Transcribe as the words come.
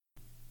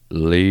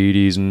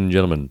Ladies and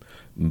gentlemen,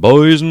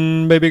 boys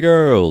and baby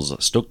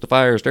girls, stoke the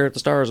fire, stare at the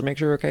stars, and make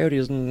sure a coyote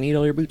doesn't eat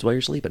all your boots while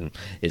you're sleeping.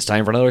 It's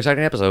time for another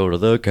exciting episode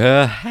of the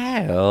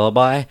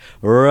Cowboy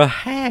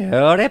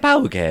Howdy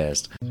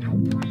Podcast.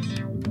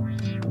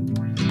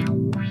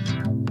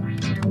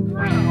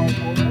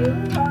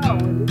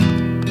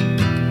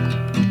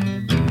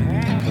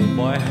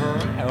 Cowboy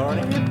Howdy.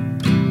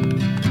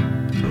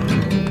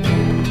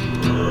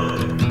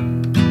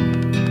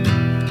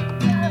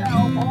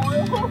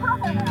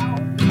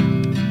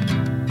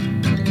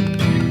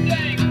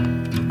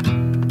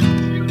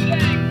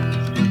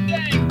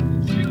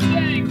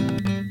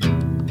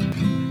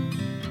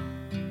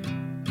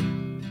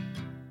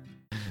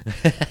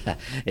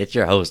 It's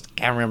your host,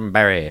 Cameron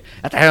Barry.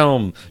 At the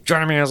helm,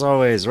 joining me as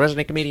always,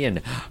 resident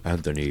comedian,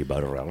 Anthony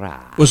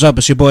Barrera. What's up?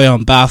 It's your boy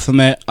on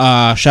Baphomet.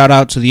 Shout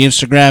out to the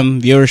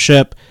Instagram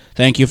viewership.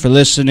 Thank you for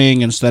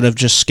listening. Instead of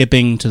just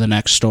skipping to the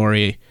next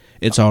story,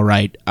 it's all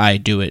right. I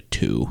do it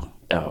too.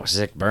 Oh,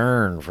 sick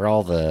burn for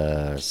all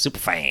the super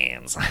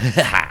fans.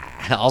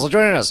 Also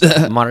joining us,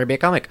 Monterey Bay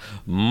comic,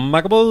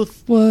 Michael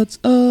Booth. What's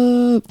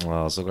up?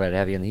 Well, so glad to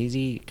have you in the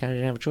easy. Kind of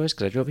didn't have a choice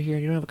because I drove here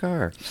and you don't have a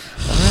car.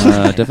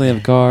 Definitely have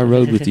a car.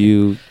 Rode with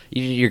you.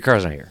 Your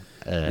car's not here.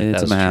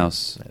 It's at my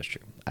house. That's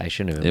true. I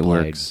shouldn't have It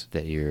implied works.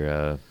 that you're...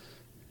 Yeah,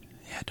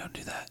 don't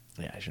do that.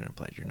 Yeah, I shouldn't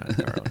have implied you're not in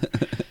your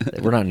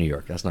own. We're not in New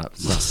York. That's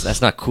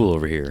not cool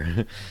over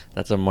here.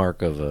 That's a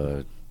mark of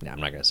a... I'm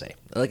not gonna say.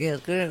 Okay,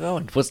 let's get it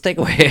going. What's the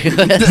takeaway?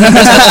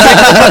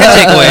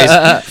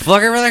 Takeaways.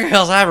 Fuck everything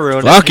else I've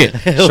ruined. Fuck it.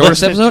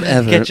 Shortest episode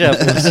ever. Catch up.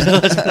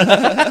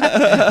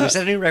 We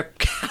set a new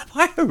record.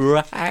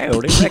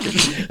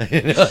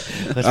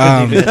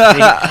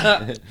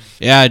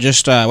 Yeah, I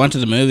just went to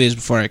the movies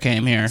before I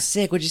came here.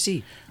 Sick. What'd you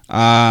see?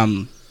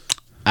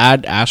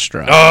 Ad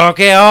Astra. Oh,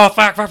 okay. Oh,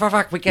 fuck.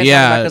 We can't talk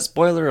about the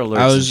spoiler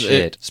alerts and shit.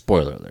 It,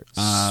 spoiler alerts.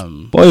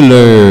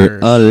 Spoiler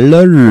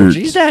alert.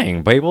 Geez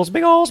dang, people, it's a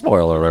big old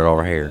spoiler alert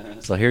over here.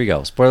 So here we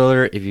go.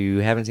 Spoiler alert, if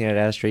you haven't seen Ad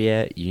Astra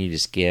yet, you need to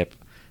skip.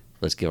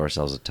 Let's give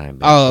ourselves a time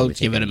back. I'll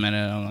give it a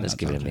minute. Let's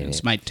give it a minute.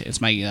 It's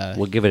my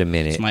we'll give it a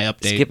minute. It's my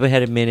update. Skip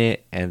ahead a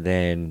minute, and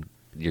then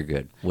you're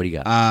good. What do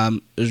you got?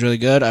 It was really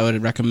good. I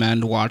would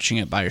recommend watching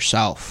it by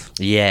yourself.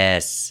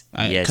 Yes.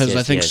 Because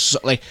I think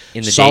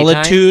in the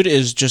solitude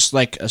is just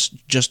like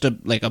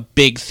a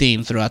big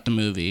theme throughout the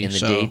movie. In the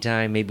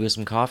daytime, maybe with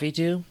some coffee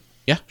too?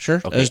 Yeah,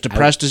 sure. Okay, As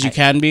depressed as you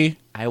can be.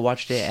 I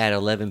watched it at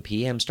 11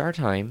 p.m. start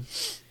time.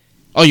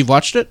 Oh, you've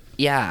watched it?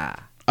 Yeah.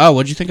 Oh,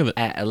 what'd you think of it?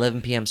 At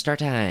 11 p.m. start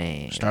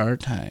time. Start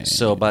time.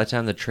 So by the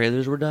time the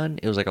trailers were done,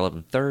 it was like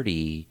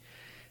 11:30.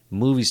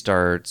 Movie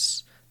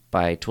starts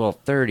by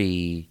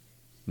 12:30.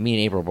 Me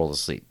and April both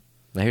asleep.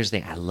 Now here's the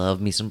thing: I love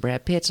me some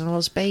Brad Pitt and all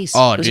the space.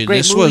 Oh, it was dude, a great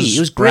this movie. was It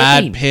was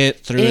Brad gripping. Pitt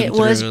through It and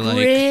through. was like,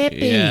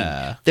 gripping.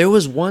 yeah. There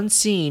was one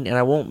scene, and I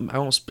don't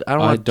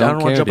want to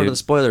jump into the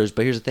spoilers.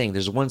 But here's the thing: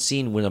 there's one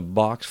scene when a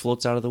box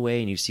floats out of the way,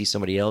 and you see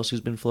somebody else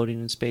who's been floating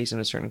in space in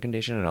a certain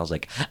condition, and I was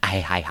like,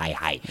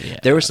 hi. Yeah.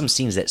 There were some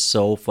scenes that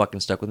so fucking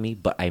stuck with me,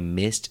 but I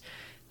missed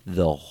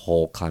the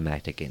whole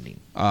climactic ending.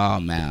 Oh,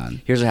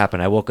 man. Here's what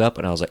happened. I woke up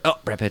and I was like, oh,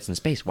 Brad Pitt's in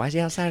space. Why is he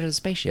outside of the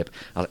spaceship?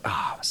 I was like,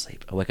 oh, I'm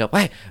asleep. I wake up.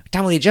 Wait,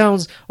 Tommy Lee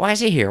Jones, why is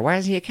he here? Why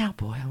is he a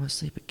cowboy? I'm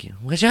asleep again.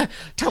 Where's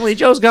Tommy Lee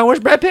Jones gone?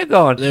 Where's Brad Pitt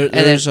gone? I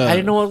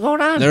didn't know what was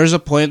going on. There was a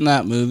point in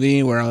that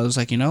movie where I was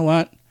like, you know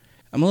what?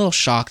 I'm a little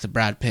shocked that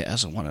Brad Pitt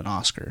hasn't won an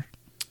Oscar.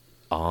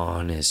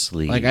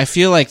 Honestly. Like, I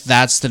feel like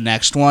that's the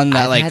next one.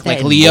 That I've had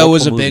that in Leo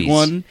was a multiple big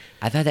movies. one.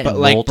 I've had that But,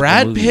 in like, multiple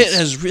Brad movies. Pitt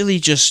has really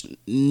just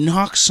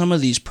knocked some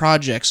of these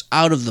projects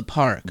out of the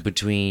park.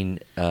 Between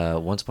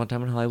Once Upon a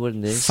Time in Hollywood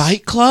and this.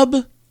 Fight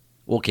Club?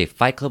 Okay,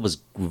 Fight Club was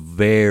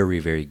very,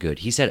 very good.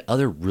 He's had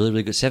other really,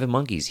 really good. 7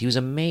 Monkeys. He was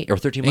amazing. Or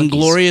 13 Monkeys.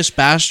 Inglourious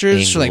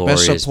Bastards for, like,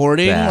 best Inglourious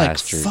supporting.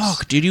 Bastards. Like,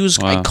 fuck, dude, he was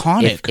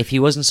iconic. If he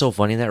wasn't so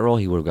funny in that role,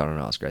 he would have gotten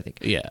an Oscar, I think.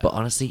 Yeah. But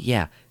honestly,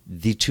 yeah.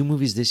 The 2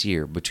 movies this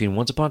year, between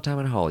Once Upon a Time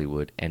in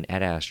Hollywood and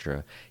Ad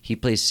Astra, he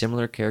plays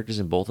similar characters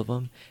in both of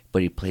them,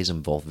 but he plays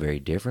them both very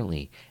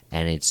differently.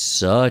 And it's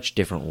such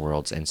different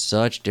worlds and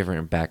such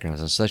different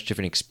backgrounds and such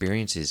different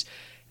experiences.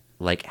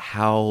 Like,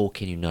 how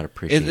can you not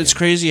appreciate It's him?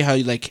 crazy how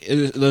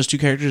those two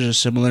characters are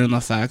similar in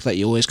the fact that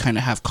you always kind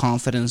of have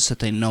confidence that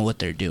they know what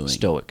they're doing.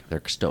 Stoic.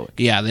 They're stoic.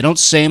 Yeah, they don't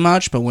say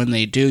much, but when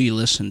they do, you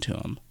listen to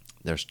them.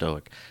 They're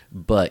stoic.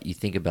 But you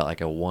think about,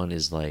 like, a one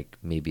is, like,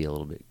 maybe a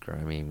little bit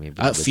grimy. Maybe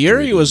a little bit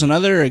Fury dirty. was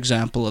another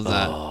example of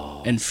that.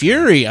 And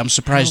Fury, I'm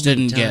surprised How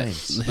many didn't get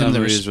times? That him the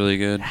movie is really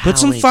good. Put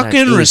some How many fucking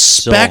times? It was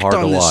so respect hard to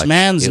on this watch.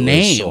 man's It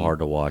name. was so hard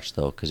to watch,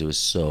 though, because it was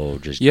so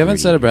just You haven't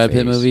gritty said a in Brad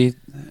your Pitt face. movie,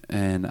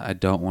 and I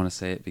don't want to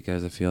say it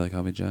because I feel like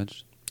I'll be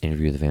judged.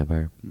 Interview with the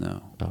Vampire?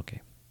 No.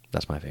 Okay.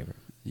 That's my favorite.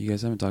 You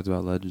guys haven't talked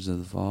about Legends of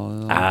the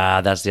Fall at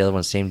all? That's the other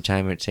one. Same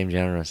time, same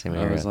genre, same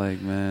I era. was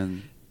like,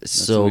 man,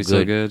 so movie's good.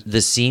 so good.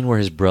 The scene where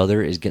his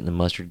brother is getting the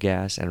mustard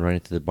gas and running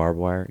through the barbed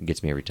wire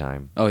gets me every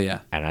time. oh yeah.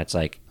 And that's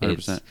like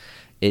 100%.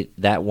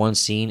 that one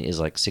scene is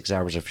like 6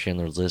 hours of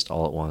Schindler's List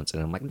all at once,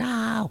 and I'm like,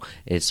 no,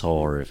 it's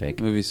horrific.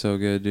 The movie's so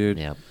good, dude.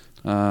 Yeah.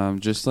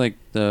 Just like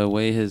the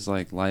way his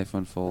like life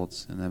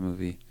unfolds in that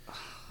movie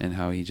and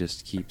how he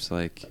just keeps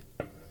like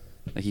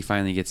he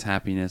finally gets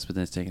happiness, but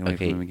then it's taken away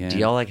Okay, from him again. do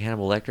y'all like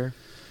Hannibal Lecter?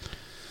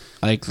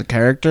 Like the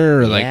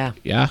character, or Yeah.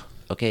 yeah.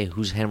 Okay,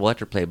 who's Hannibal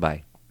Lecter played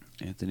by?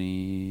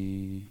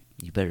 Anthony?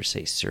 You better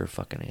say Sir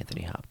fucking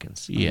Anthony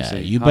Hopkins. Yeah,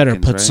 say you better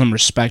Hopkins, put right? some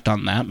respect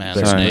on that man's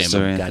Sorry, name.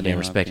 Sir Anthony Goddamn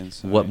respect. Hopkins,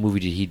 sorry. What movie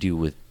did he do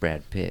with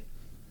Brad Pitt?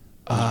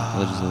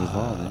 Legends of the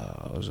Fall.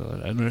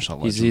 Dude. I never saw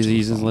He's Legends of the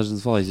in Fall. Legends of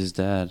the Fall. He's his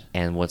dad.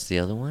 And what's the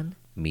other one?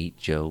 Meet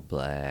Joe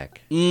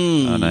Black.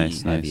 Oh,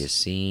 nice. Have you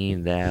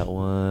seen that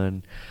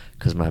one?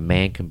 Because my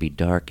man can be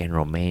dark and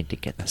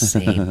romantic at the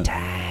same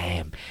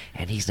time,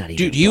 and he's not even.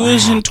 Dude, he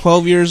was in black.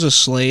 12 Years a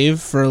Slave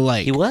for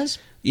like... He was.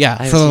 Yeah,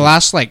 I for the haven't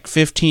last like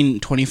 15,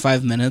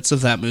 25 minutes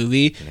of that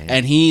movie, Man.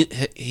 and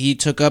he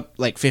took up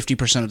like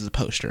 50% of the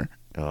poster.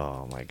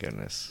 Oh my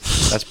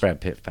goodness, that's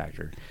Brad Pitt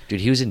factor, dude.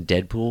 He was in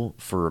Deadpool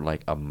for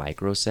like a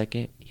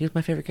microsecond. He was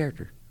my favorite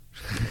character.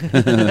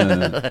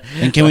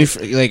 And can we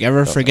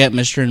ever forget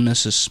Mr. and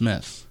Mrs.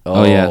 Smith?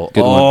 Oh, yeah,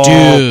 good one.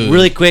 Dude.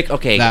 Really quick,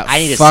 okay. That I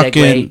need a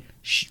fucking-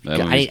 segue.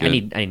 That I movie's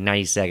need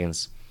 90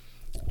 seconds.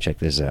 Check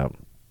this out.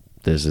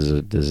 This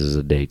is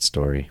a date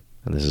story,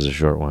 and this is a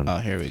short one. Oh,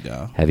 here we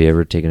go. Have you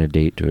ever taken a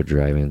date to a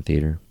drive-in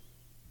theater?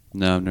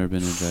 No, I've never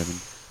been to a drive-in.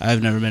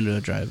 I've never been to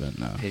a drive-in,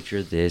 no.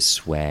 Picture this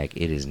swag.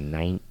 It is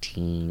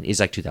 19. It's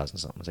like 2000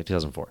 something. It's like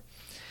 2004.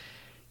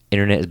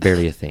 Internet is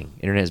barely a thing.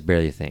 Internet is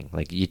barely a thing.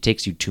 Like it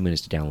takes you 2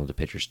 minutes to download the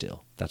picture.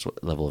 Still, that's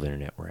what level of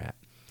internet we're at.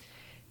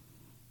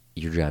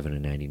 You're driving a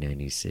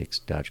 1996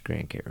 Dodge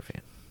Grand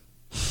Caravan.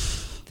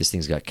 This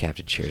thing's got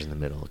captain chairs in the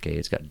middle. Okay,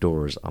 it's got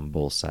doors on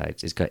both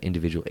sides. It's got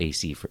individual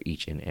AC for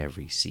each and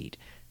every seat.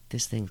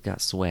 This thing's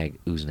got swag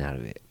oozing out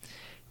of it,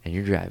 and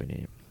you're driving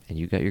it, and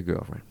you got your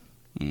girlfriend,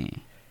 and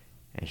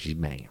she's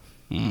banging.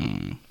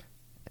 Mm.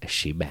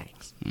 She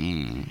bangs.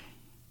 Mm.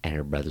 And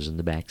her brother's in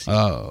the backseat.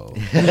 Oh.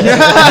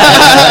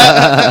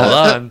 Hold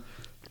on.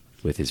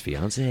 With his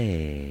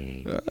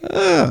fiance.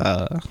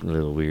 A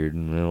little weird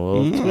and a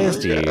little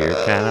twisty here.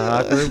 Kind of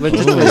awkward, but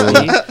just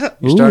twisty.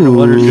 You're starting to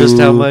wonder just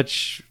how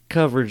much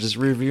coverage this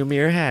rearview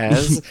mirror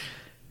has.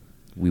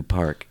 We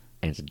park,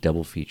 and it's a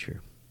double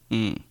feature.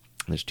 Mm.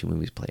 There's two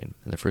movies playing.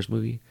 And the first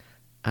movie,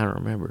 I don't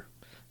remember.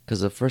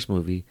 Because the first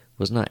movie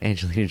was not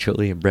Angelina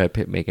Jolie and Brad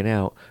Pitt making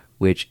out,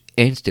 which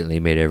instantly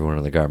made everyone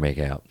in the car make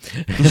out.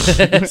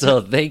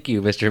 So thank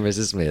you, Mr. and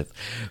Mrs. Smith,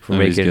 for That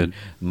was making good.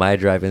 my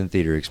drive-in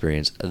theater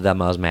experience the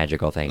most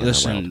magical thing in the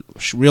Listen,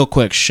 world. real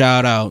quick,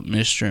 shout out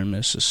Mr. and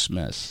Mrs.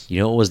 Smith. You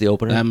know what was the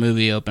opener? That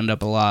movie opened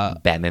up a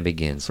lot Batman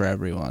Begins. for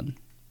everyone.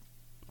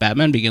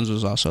 Batman Begins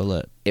was also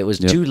lit. It was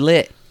Yep. too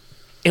lit.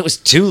 It was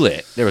too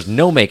lit. There was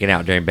no making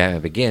out during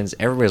Batman Begins.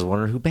 Everybody was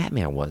wondering who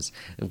Batman was.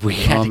 We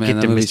had to man, get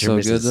that to movie's Mr.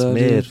 and so Mrs. good, though,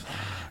 Smith. dude.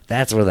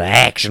 That's where the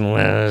action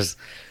was.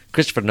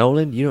 Christopher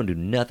Nolan, you don't do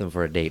nothing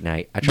for a date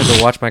night. I tried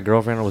to watch my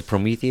girlfriend with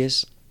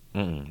Prometheus.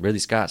 Ridley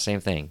Scott, same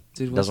thing.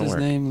 Dude, what's Doesn't his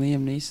work. name?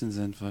 Liam Neeson's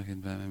in fucking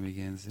Batman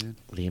Begins, dude.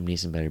 Liam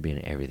Neeson better be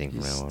in everything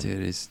from now on.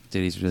 He's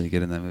really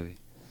good in that movie.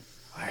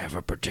 I have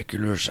a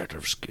particular set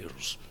of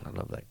skills. I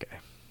love that guy.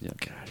 Yeah.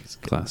 God, he's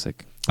good.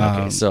 Classic.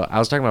 Okay, so I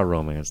was talking about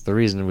romance. The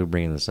reason we're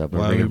bringing this up, Why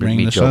are we're we bringing bringing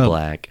Meet this Joe up?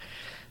 Black.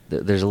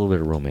 There's a little bit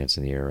of romance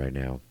in the air right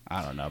now.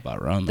 I don't know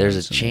about romance. There's a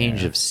in change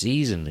there. of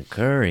season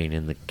occurring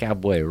in the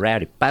Cowboy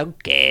Rowdy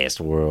podcast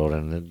world,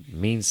 and it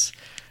means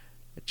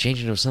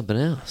changing to something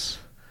else.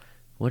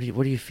 What are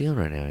you feeling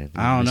right now, Anthony?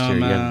 I don't know, Mr.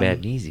 man. Young Bad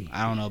and Easy.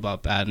 I don't know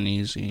about bad and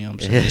easy. You know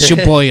what I'm saying? It's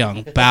your boy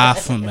Young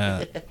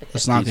Baphomet.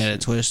 Let's not get it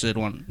twisted.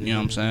 One, you know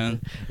what I'm saying?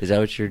 Is that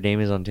what your name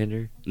is on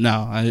Tinder?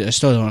 No, I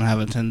still don't have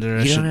a Tinder. I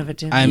You don't should- have a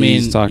Tinder? I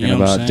mean, He's talking you know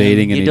what I'm about saying?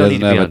 dating and You he don't doesn't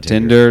need to be have a on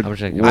Tinder. Tinder. I'm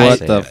just gonna What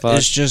say the it. fuck?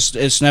 It's just,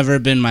 it's never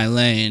been my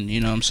lane.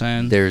 You know what I'm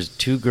saying? There's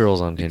two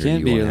girls on Tinder can't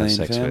you be want your to have lane,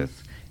 sex fam.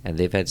 with, and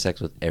they've had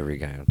sex with every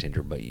guy on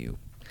Tinder but you.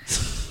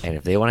 And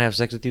if they want to have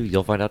sex with you,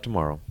 you'll find out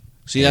tomorrow.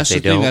 See, And that's if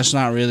the they thing. don't, That's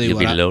not really You'll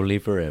what be I, lonely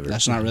forever.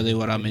 that's not really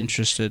what I'm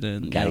interested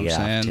in. You Gotta know get what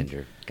off I'm saying?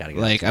 Tinder. Gotta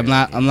get Like off I'm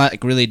Tinder. not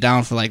like really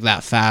down for like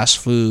that fast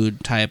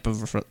food type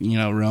of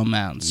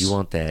romance. You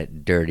want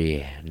that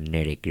dirty,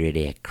 nitty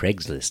gritty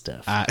Craigslist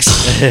stuff. All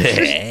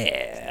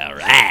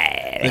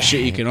right. the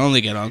shit you can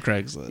only get on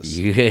Craigslist.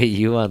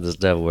 You want the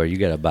stuff where you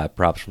gotta buy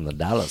props from the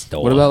dollar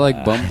store. What about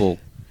like Bumble?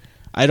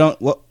 I don't.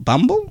 What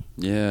Bumble?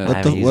 Yeah. I What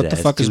haven't the used what that. the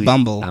It's fuck is too-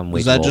 Bumble? I'm way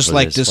Is too that old just for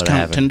like this, but I discount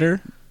haven't.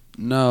 Tinder?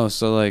 No,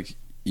 so like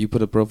you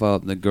put a profile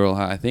up and the girl,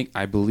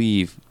 I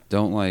believe,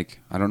 don't like,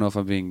 I don't know if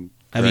I'm being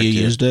Have you correct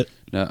here. used it?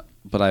 No,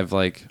 but I have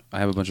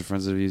a bunch of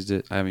friends that have used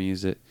it. I haven't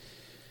used it.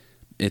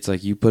 It's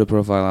like you put a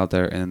profile out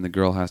there and then the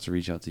girl has to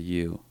reach out to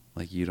you.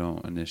 Like you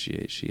don't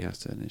initiate, she has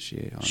to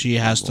initiate. On She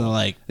has to Bumble.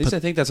 like. At least put- I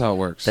think that's how it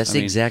works. That's I the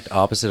mean, exact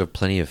opposite of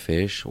Plenty of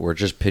Fish, where it's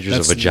just pictures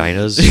of That's-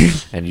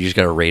 vaginas, and you just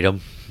gotta rate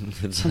them.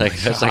 It's Oh like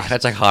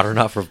that's like hot or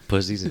not for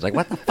pussies. It's like,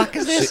 what the fuck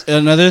is this?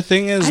 Another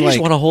thing I is just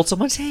like, want to hold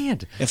someone's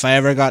hand. if I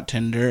ever got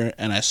Tinder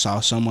and I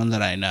saw someone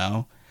that I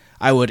know,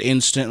 I would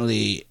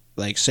instantly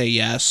like say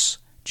yes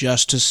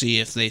just to see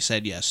if they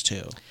said yes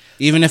too.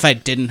 Even if I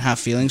didn't have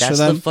feelings That's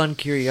for them. the fun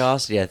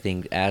curiosity, I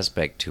think,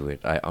 aspect to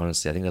it. I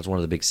think that's one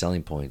of the big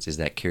selling points is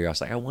that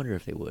curiosity. Like, I wonder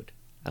if they would.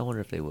 I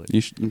wonder if they would.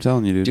 I'm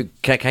telling you, dude.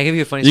 Dude, can I give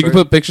you a funny You story?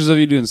 can put pictures of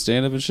you doing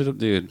stand up and shit up,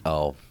 dude.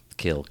 Oh,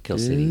 kill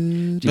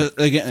City. Dude,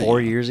 But again,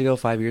 5 years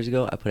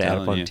ago, I put an ad up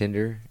Telling on you.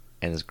 Tinder,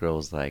 and this girl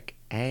was like,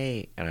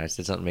 "Hey," and I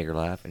said something to make her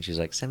laugh, and she's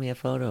like, "Send me a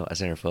photo." I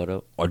sent her a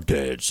photo. A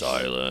dead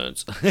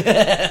silence.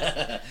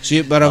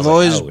 see, but I I've was like,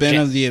 always oh, been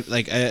shit. of the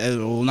like,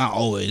 well, not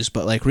always,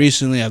 but like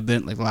recently, I've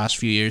been like the last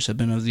few years, I've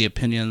been of the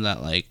opinion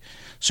that like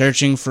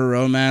searching for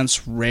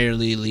romance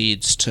rarely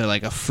leads to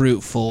like a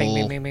fruitful,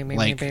 Bing, bing, bing, bing,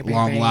 like bing, bing,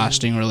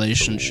 long-lasting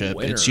relationship.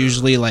 Winner. It's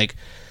usually like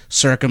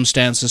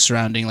circumstances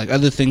surrounding like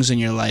other things in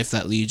your life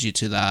that lead you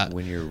to that.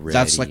 When you're ready.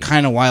 That's like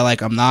kind of why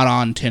like I'm not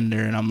on Tinder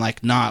and I'm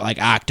like not like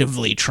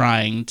actively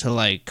trying to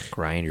like.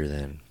 Grinder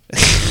then.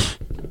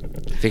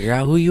 Figure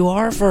out who you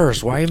are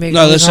first. Why are you making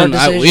No, all these listen,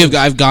 hard decisions?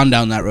 I've gone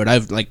down that road.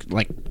 I've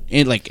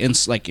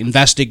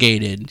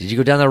investigated. Did you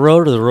go down that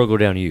road, or the road go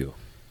down you?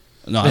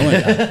 No, I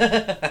went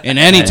down. In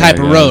any type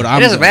of go. road. It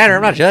doesn't matter.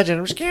 I'm not judging.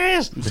 I'm just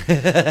curious. But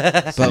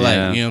like,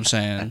 Yeah. you know what I'm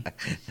saying?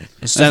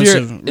 If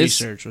Extensive you're-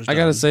 research was I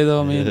done. gotta say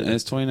though, I mean,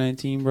 it's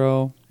 2019,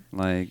 bro.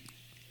 Like,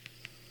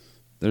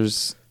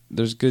 there's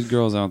good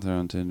girls out there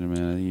on Tinder,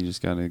 man. I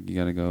think you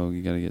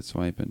gotta get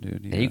swiping,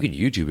 dude. And you can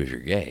YouTube if you're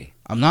gay.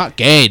 I'm not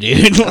gay,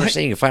 dude. I'm just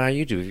saying you can find out on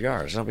YouTube if you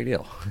are. It's no big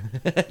deal.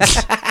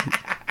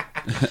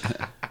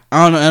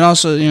 I don't know, and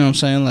also, you know what I'm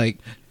saying? Like,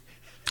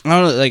 I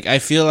don't know, like, I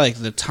feel like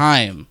the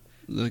time,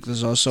 like,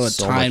 there's also a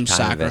So much time time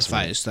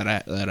sacrifice that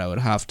I would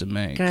have to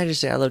make. Can I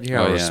just say I love to hear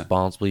Oh, how yeah.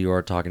 responsible you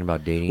are talking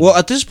about dating? Well,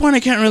 at this point, I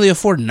can't really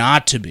afford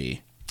not to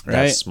be, right?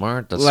 That's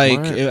smart. That's like,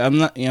 smart.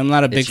 I'm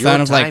not a big It's your fan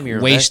of like time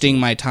you're wasting investing.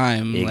 my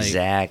time. Like,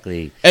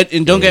 Exactly.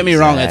 and don't get me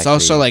wrong, it's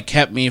also Exactly. like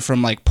kept me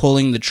from like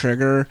pulling the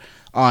trigger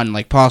on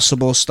like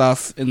possible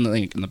stuff in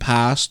the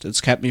past.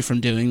 It's kept me from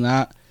doing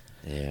that,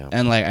 Yeah.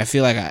 and like I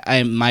feel like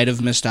I might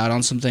have missed out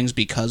on some things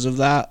because of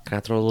that. Can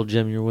I throw a little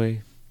gem your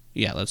way?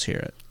 Yeah, let's hear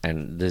it.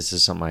 And this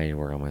is something I need to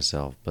work on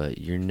myself, but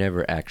you're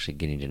never actually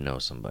getting to know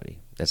somebody.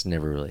 That's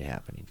never really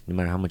happening. No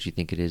matter how much you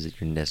think it is,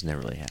 that's never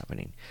really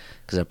happening.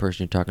 Because that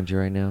person you're talking to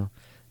right now,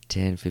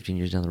 10, 15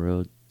 years down the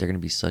road, they're going to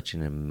be such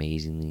an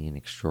amazingly and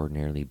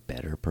extraordinarily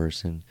better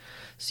person.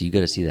 So you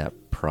got to see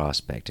that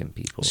prospect in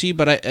people. See,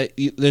 but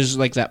there's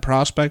like that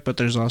prospect, but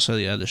there's also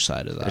the other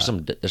side of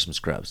that. There's some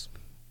scrubs.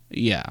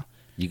 Yeah.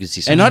 You can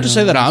see And not to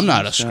say that Yeah, I'm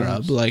not a some scrub.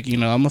 scrubs. Like, you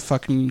know, I'm a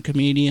fucking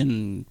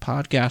comedian,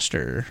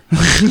 podcaster.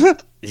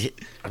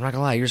 I'm not gonna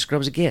lie, you're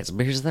scrubs it gets.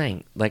 But here's the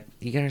thing: like,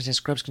 you gotta understand,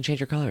 scrubs can change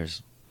your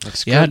colors. Like,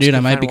 Yeah, scrubs dude, I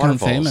can might find become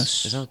waterfalls.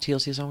 famous. Is that what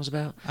TLC song was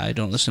about? I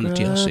don't listen to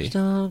Scrubs TLC.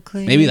 don't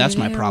clean Maybe that's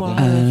my their problem.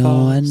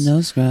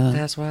 waterfalls. scrub.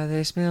 That's why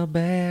they smell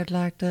bad,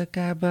 like the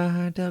guy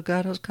behind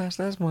Delgado's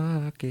Costas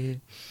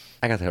Market.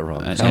 I got that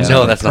wrong. I Sounds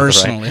know like a that's not the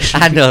personal right. issue.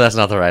 I know that's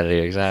not the right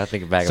lyrics. I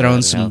think back Throwing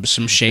about it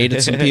some shade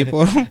at some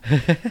people. now.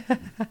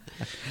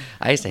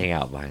 I used to hang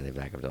out behind the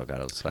back of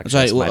Delgado's. So Sorry,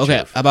 that's my well, okay,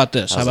 turf. how about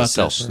this? I How was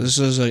about a this?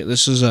 selfer.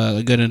 This is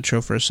a good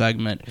intro for a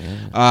segment.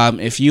 Yeah.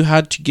 If you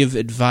had to give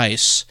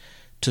advice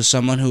to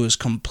someone who is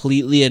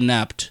completely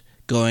inept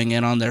going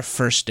in on their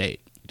first date,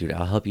 Dude,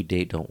 I'll help you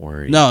date. Don't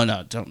worry. no,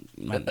 don't.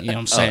 You know what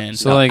I'm saying?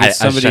 So like, it's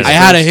somebody's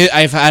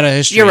I've had a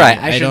history. You're right.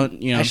 I don't.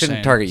 You know, I what I'm shouldn't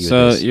saying? target you.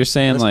 So with this. you're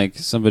saying Let's- like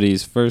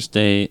somebody's first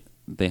date,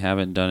 they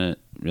haven't done it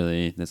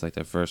really. That's like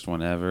their first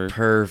one ever.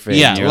 perfect.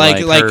 Yeah, You're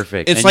like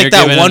perfect. it's And like you're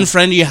that giving one them-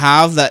 friend you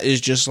have that is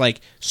just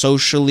like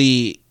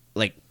socially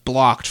like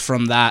blocked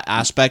from that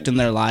aspect in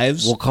their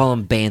lives. We'll call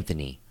him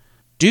Banthony.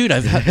 Dude,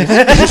 I've had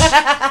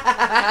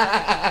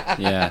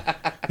Yeah,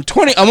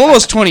 I'm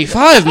almost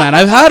 25, man.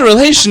 I've had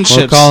relationships.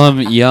 we'll call him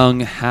Young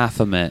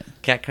Hafemet.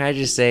 Can I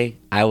just say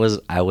I was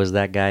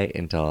that guy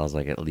until I was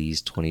like at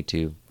least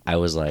 22. I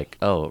was like,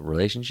 oh,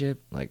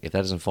 relationship? Like if that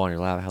doesn't fall in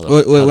your lap, how the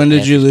Wait, how the when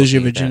did F you is lose supposed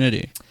your to be that?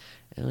 virginity?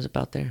 It was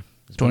about there.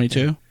 It was about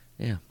 22. there.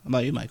 Yeah. How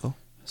about you, Michael?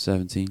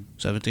 17.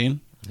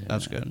 17.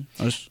 That's good.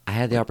 I was I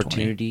had the 20.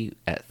 opportunity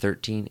at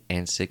 13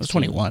 and I 16 was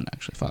 21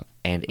 actually. Fuck.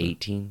 and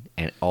 18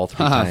 and all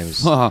three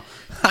times. Oh,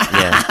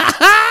 Yeah.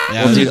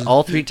 Yeah, Well, dude,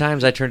 all three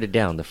times I turned it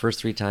down. The first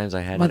three times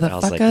I had it, I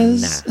was like,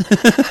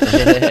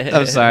 nah.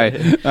 I'm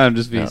sorry. I'm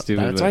just being No,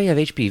 stupid. that's but- why you have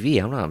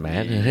HPV. I'm not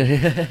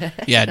mad.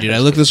 yeah, dude. I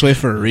look this way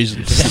for a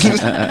reason.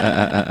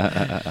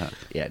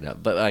 Yeah, no,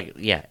 but like,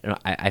 yeah, no,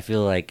 I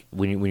feel like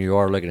when you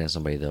are looking at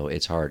somebody though,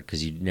 it's hard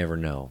because you never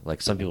know.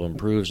 Like some people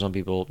improve, some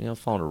people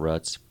fall into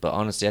ruts. But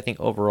honestly, I think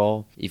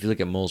overall, if you look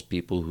at most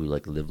people who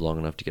like live long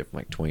enough to get from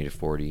like 20 to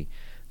 40,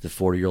 the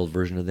 40-year-old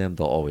version of them,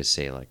 they'll always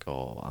say like,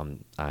 oh,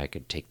 I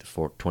could take the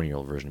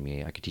 20-year-old version of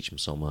me. I could teach them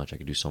so much. I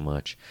could do so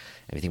much.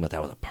 And if you think about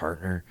that with a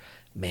partner,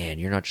 man,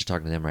 you're not just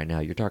talking to them right now.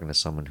 You're talking to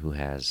someone who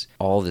has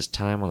all this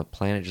time on the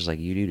planet, just like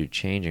you do, to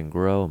change and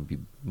grow and be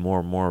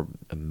more and more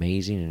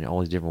amazing in all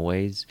these different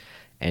ways.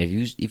 And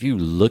if you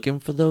looking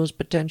for those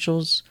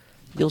potentials,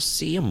 you'll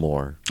see them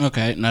more.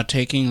 Okay, now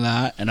taking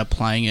that and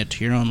applying it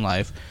to your own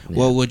life,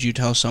 what would you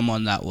tell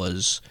someone that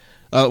was?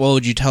 What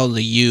would you tell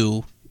the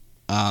you,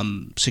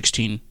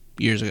 16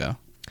 years ago?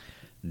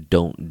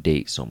 Don't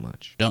date so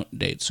much. Don't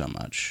date so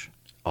much.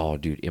 Oh,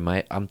 dude,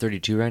 I'm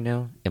 32 right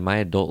now. In my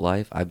adult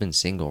life, I've been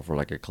single for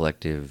like a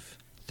collective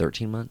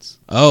 13 months.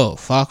 Oh,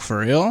 fuck, for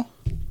real?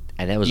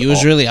 And that was You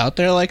was really out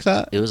there like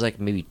that? It was like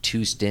maybe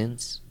 2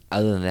 stints.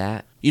 Other than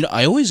that, You know,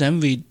 I always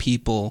envied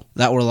people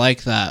that were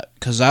like that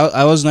because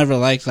I was never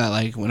like that.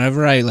 Like,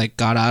 whenever I, like,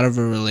 got out of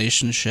a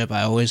relationship,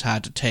 I always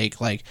had to take,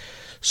 like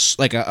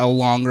a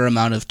longer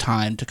amount of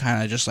time to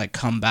kind of just, like,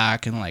 come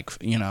back and, like,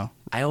 you know,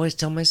 I always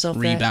tell myself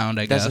rebound,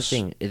 that. I That's guess.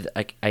 the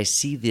thing. I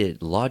see the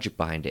logic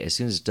behind it. As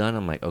soon as it's done,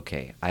 I'm like,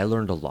 okay, I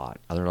learned a lot.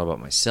 I learned a lot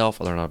about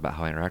myself. I learned a lot about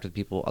how I interact with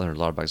people. I learned a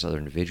lot about this other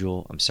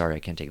individual. I'm sorry I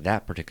can't take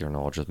that particular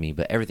knowledge with me,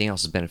 but everything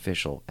else is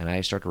beneficial. And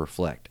I start to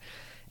reflect.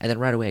 And then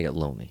right away I get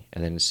lonely.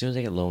 And then as soon as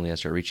I get lonely, I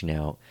start reaching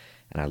out.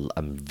 And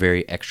I'm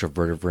very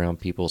extroverted around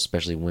people,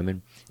 especially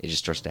women. It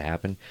just starts to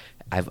happen.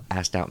 I've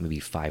asked out maybe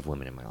 5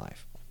 women in my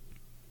life.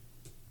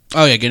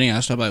 Oh yeah, getting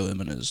asked out by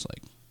women is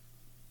like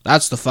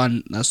that's the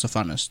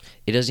funnest.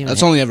 It doesn't even.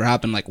 That's only ever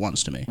happened like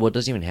once to me. Well, it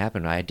doesn't even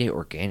happen. I date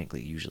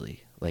organically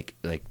usually. Like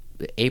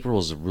April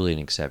is really an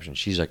exception.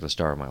 She's like the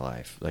star of my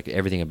life. Like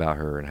everything about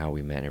her and how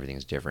we met and everything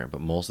is different. But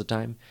most of the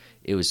time,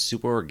 it was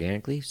super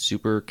organically,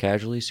 super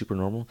casually, super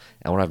normal.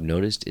 And what I've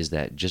noticed is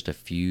that just a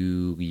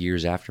few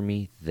years after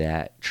me,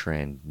 that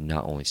trend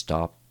not only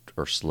stopped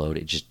or slowed,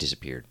 it just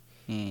disappeared.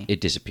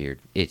 It disappeared.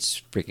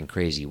 It's freaking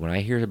crazy. When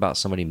I hear about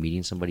somebody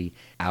meeting somebody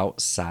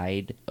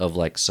outside of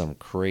like some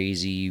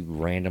crazy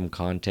random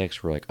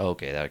context, we're like, oh,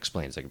 okay, that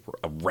explains like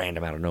a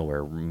random out of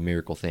nowhere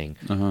miracle thing,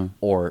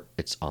 or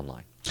it's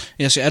online.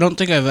 Yeah, see, I don't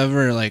think I've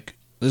ever like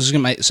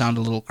might sound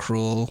a little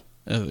cruel.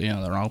 You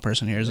know, the wrong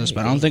person hears this,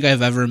 but I don't think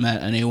I've ever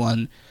met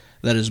anyone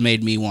that has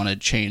made me want to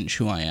change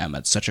who I am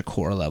at such a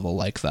core level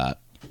like that.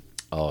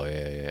 Oh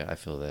yeah, I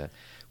feel that.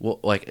 Well,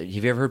 like, have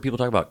you ever heard people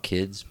talk about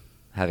kids?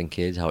 Having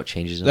kids, how it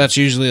changes them? That's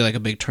usually like a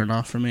big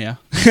turnoff for me, yeah.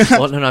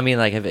 Well, no, I mean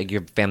like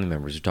your family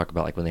members who talk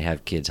about like when they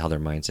have kids, how their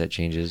mindset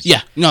changes.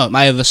 Yeah, no,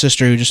 I have a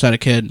sister who just had a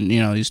kid, and, you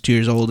know, he's 2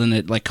 years old, and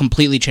it like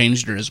completely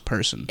changed her as a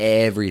person.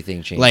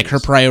 Everything changes. Like her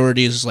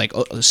priorities, like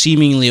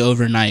seemingly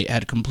overnight,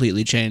 had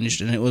completely changed,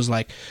 and it was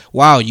like,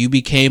 wow, you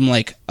became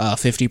like a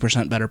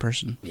 50% better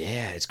person.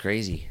 Yeah, it's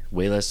crazy.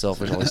 Way less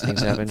selfish. All these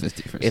things happen.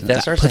 50%. If that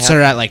That starts puts to her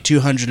happen, at like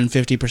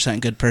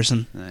 250% good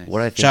person. Nice.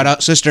 what I think, Shout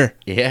out, sister.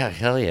 Yeah,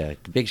 hell yeah,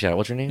 big shout out.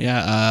 What's her name?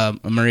 Yeah,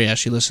 Maria.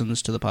 She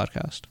listens to the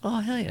podcast. Oh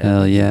hell yeah.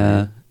 Hell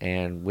yeah.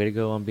 And way to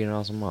go on being an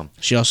awesome mom.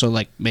 She also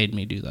like made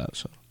me do that.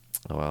 So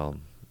Oh, well,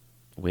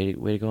 way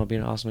to go on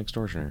being an awesome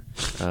extortioner.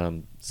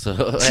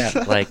 So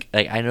yeah, like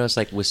I noticed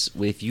like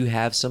if you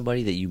have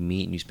somebody that you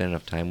meet and you spend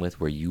enough time with,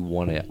 where you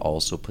want to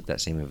also put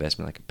that same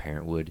investment like a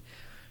parent would,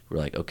 we're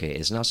like, okay,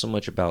 it's not so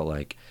much about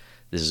like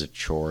this is a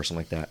chore or something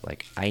like that.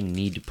 Like I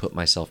need to put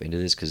myself into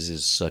this because this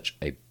is such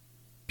a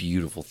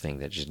beautiful thing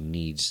that just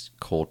needs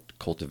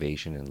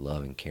cultivation and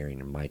love and caring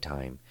in my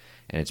time,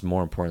 and it's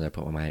more important that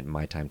I put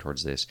my time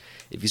towards this.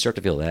 If you start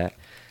to feel that,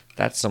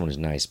 that's someone who's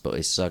nice, but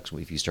it sucks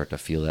if you start to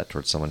feel that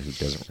towards someone who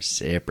doesn't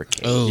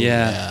reciprocate.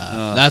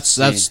 Yeah. that's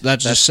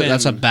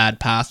a bad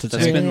path to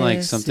That's take. been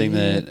like something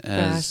that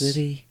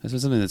Reciprocity. that's been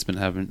something that's been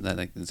happening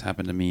that's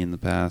happened to me in the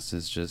past.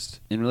 Is just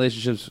in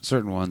relationships,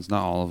 certain ones,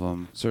 not all of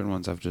them. Certain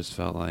ones I've just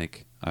felt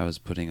like I was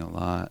putting a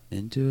lot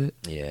into it,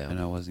 Yeah. and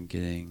I wasn't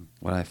getting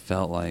what I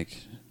felt like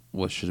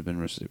what should have been,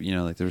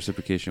 like the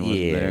reciprocation wasn't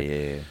Yeah, there.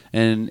 yeah.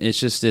 And it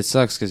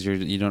sucks because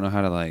you don't know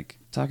how to like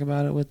talk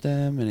about it with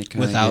them, and it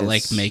kind Without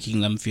like making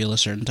them feel a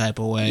certain type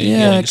of way,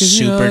 Yeah, getting 'cause,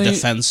 super you-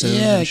 defensive.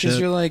 Yeah, and because shit.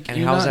 you're like, And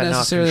you're how is not that not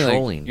necessarily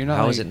controlling? like, you're not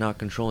How like, is it not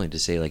controlling to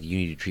say like you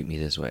need to treat me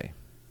this way?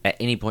 At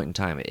any point in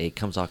time, it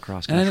comes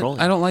across and controlling.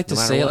 I don't like no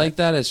to matter say it what. like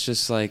that. It's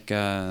just like,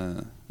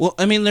 Well,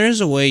 I mean, there is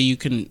a way you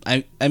can.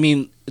 I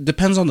mean, it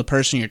depends on the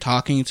person you're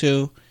talking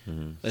to,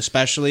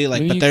 especially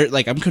like. Maybe But you- there,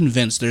 like, I'm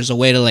convinced there's a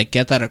way to like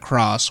get that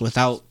across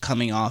without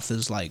coming off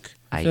as like.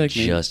 I feel like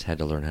maybe- just had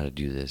to learn how to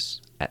do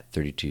this at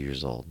 32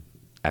 years old.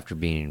 After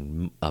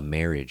being a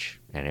marriage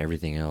and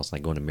everything else,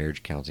 like going to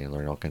marriage counseling and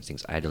learning all kinds of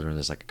things, I had to learn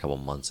this like a couple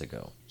months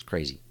ago. It's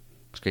crazy.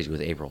 It's crazy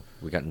with April.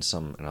 We got in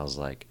some, and I was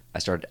like, I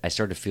started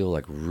to feel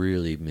like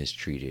really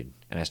mistreated,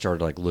 and I started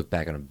to like look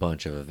back on a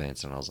bunch of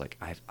events, and I was like,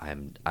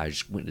 I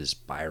just went into this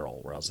spiral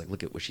where I was like,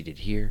 look at what she did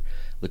here,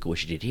 look at what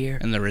she did here,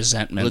 And the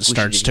resentment look what she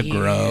starts to did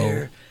grow.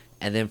 here.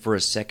 And then for a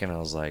second, I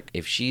was like,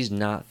 if she's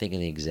not thinking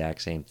the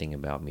exact same thing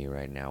about me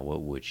right now,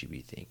 what would she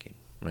be thinking?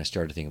 And I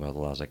started to think about the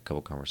last like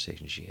couple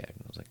conversations she had,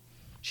 and I was like,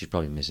 she's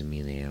probably missing me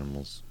and the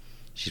animals.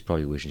 She's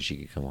probably wishing she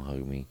could come and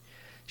hug me.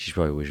 She's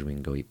probably wishing we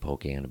can go eat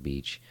poke on the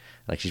beach.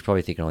 Like, she's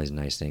probably thinking all these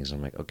nice things.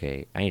 I'm like,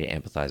 okay, I need to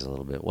empathize a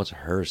little bit. What's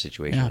her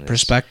situation? Yeah, in this?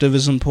 perspective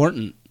is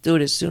important.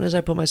 Dude, as soon as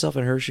I put myself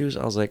in her shoes,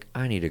 I was like,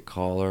 I need to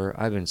call her.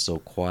 I've been so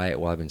quiet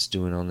while I've been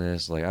stewing on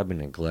this. Like, I've been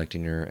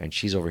neglecting her, and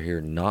she's over here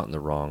not in the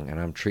wrong, and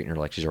I'm treating her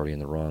like she's already in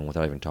the wrong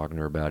without even talking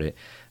to her about it.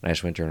 And I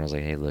just went to her and I was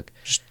like, hey, look.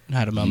 Just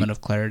had a moment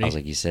of clarity. I was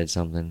like, you said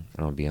something,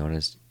 and I'll be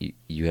honest,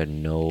 you had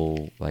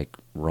no, like,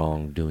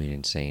 wrongdoing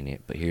in saying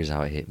it, but here's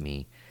how it hit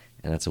me,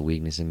 and that's a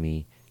weakness in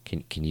me.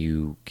 Can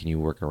you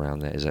work around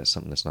that? Is that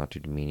something that's not too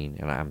demeaning?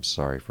 And I'm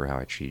sorry for how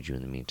I treated you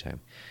in the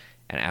meantime.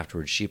 And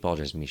afterwards, she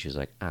apologized to me. She was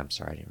like, I'm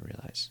sorry, I didn't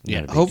realize. Not yeah,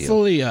 a big deal.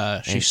 hopefully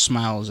she And-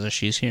 smiles as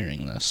she's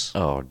hearing this.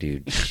 Oh,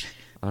 dude.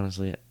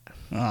 Honestly,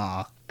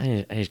 Aw.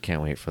 I just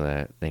can't wait for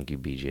that. Thank you,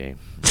 BJ.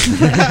 Oh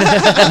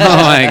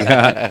my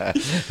god.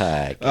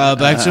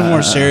 Back to a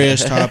more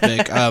serious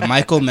topic.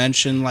 Michael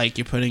mentioned like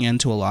you're putting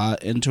into a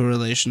lot into a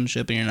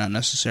relationship and you're not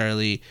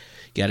necessarily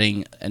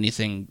getting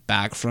anything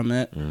back from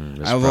it.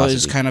 I've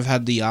always kind of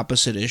had the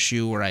opposite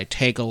issue where I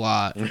take a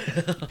lot,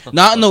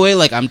 not in the way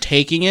like I'm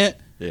taking it,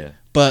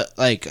 but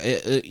like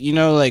you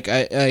know, like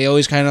I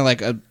always kind of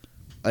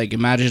like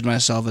imagined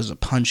myself as a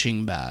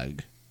punching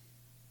bag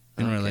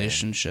in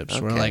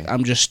relationships where like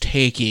I'm just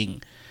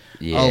taking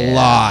a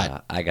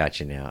lot. I got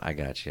you now. I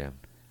got you.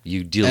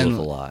 You deal with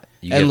a lot.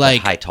 You and get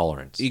like high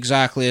tolerance.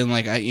 Exactly, and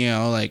like I, you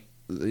know, like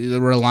the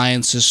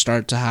reliances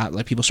start to have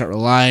like people start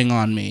relying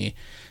on me,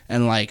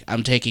 and like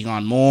I'm taking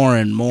on more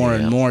and more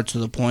and more to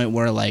the point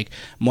where like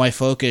my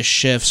focus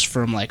shifts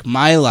from like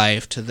my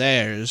life to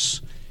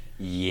theirs.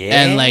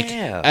 Yeah. And like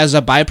as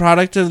a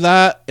byproduct of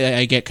that,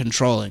 I get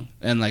controlling,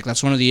 and like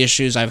that's one of the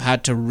issues I've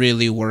had to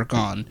really work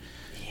on.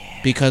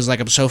 Because like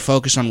I'm so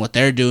focused on what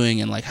they're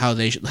doing and like how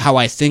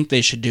I think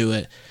they should do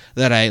it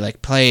that I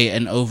like play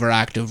an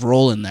overactive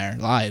role in their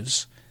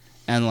lives,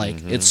 and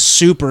like it's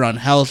super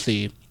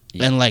unhealthy,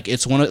 and like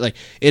it's one of like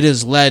it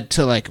has led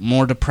to like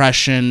more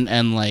depression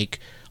and like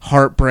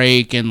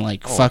heartbreak and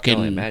like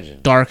fucking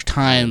dark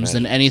times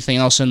than anything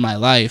else in my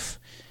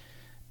life,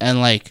 and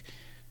like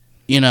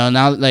you know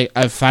now like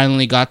I've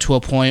finally got to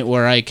a point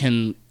where I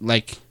can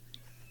like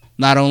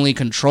not only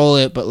control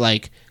it but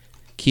like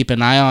keep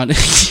an eye on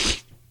it.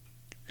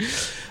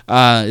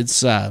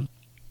 It's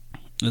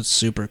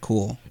super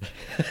cool.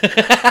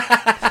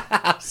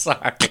 I'm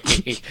sorry.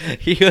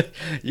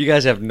 You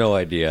guys have no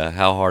idea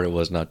how hard it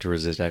was not to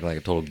resist acting like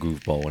a total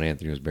goofball when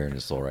Anthony was bearing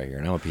his soul right here,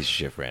 and I'm a piece of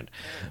shit friend.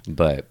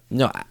 But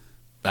no,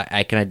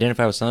 I can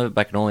identify with some of it,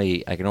 but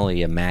I can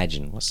only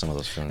imagine what some of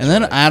those feelings. And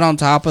then like. add on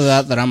top of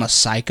that I'm a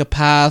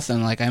psychopath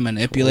and like I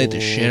manipulate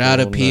the shit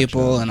out of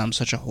people, and I'm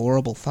such a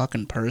horrible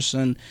fucking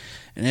person,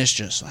 and it's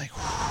just like.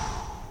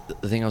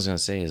 The thing I was gonna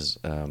say is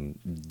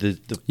the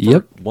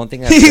one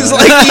thing that he's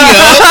like everything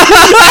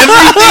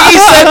he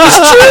said was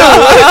true.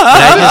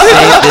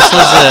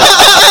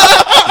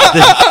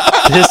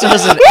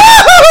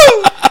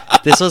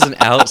 This was an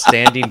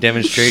outstanding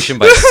demonstration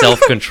by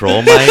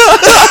self-control, Mike.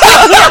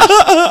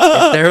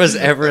 If there was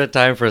ever a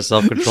time for a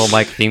self-control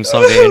Mike theme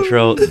song to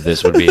intro,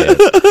 this would be it.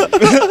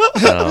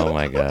 Oh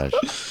my gosh.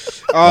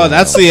 Oh,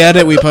 that's the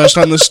edit we post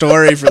on the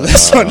story for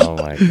this one. Oh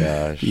my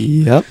gosh.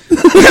 Yep.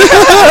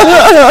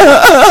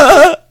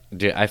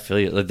 Dude, I feel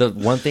you. Like, the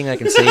one thing I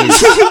can say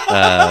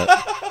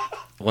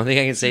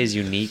is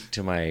unique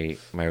to my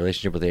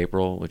relationship with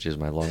April, which is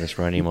my longest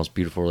running, most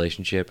beautiful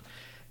relationship.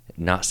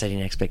 Not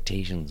setting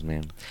expectations,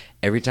 man.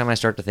 Every time I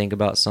start to think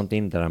about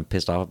something that I'm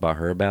pissed off about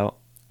her about,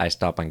 I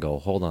stop and go,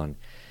 hold on.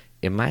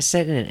 Am I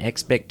setting an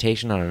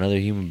expectation on another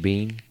human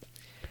being?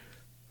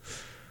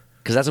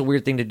 Because that's a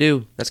weird thing to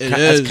do. That's kind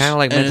of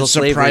like mental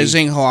slavery. It's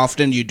surprising how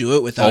often you do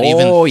it without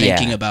even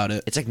thinking about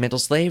it. It's like mental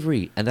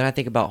slavery. And then I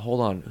think about,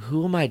 hold on,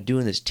 who am I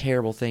doing this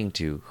terrible thing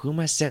to? Who am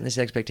I setting this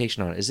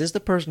expectation on? Is this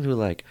the person who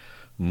like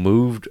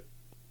moved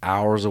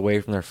hours away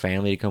from their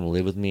family to come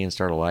live with me and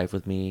start a life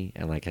with me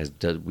and like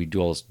we do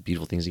all those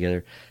beautiful things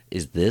together?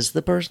 Is this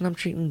the person I'm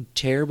treating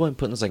terrible and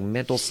putting this like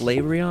mental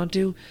slavery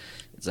onto?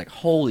 It's like,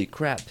 holy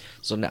crap.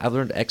 So now I've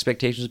learned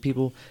expectations of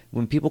people.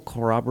 When people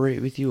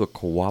corroborate with you or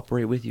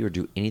cooperate with you or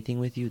do anything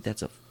with you,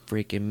 that's a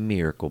freaking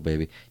miracle,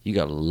 baby. You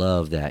gotta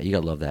love that. You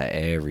gotta love that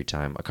every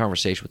time. A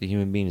conversation with a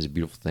human being is a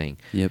beautiful thing.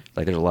 Yep.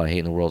 Like there's a lot of hate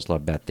in the world, there's a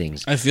lot of bad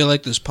things. I feel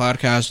like this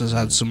podcast has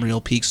had some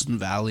real peaks and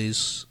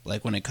valleys,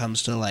 like when it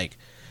comes to like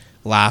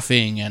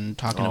laughing and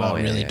talking about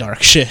really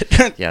dark shit.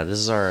 Yeah, this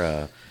is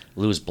our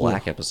Lewis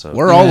Black episode.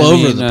 We're all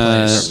over the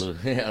place.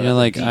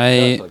 Like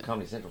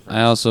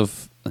I also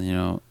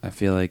I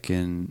feel like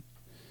in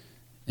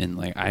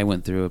like I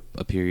went through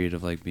a period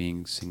of like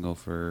being single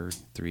for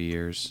 3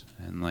 years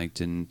and like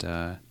didn't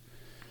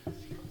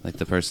like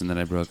the person that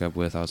I broke up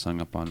with I was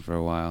hung up on for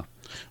a while.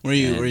 Were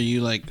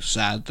you like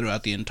sad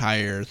throughout the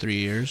entire 3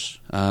 years?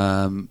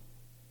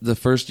 The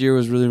first year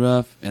was really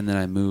rough, and then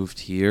I moved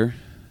here.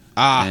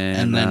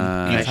 And then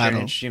you've had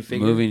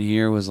moving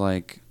here was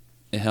like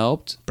it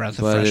helped, breath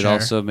of but fresh it air.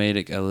 also made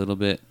it a little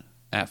bit.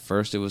 At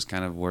first, it was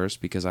kind of worse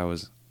because I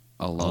was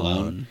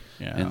alone.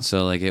 Yeah. And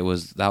so like that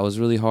was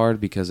really hard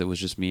because it was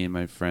just me and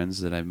my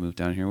friends that I moved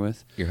down here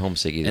with. You're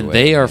homesick either way. And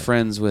they are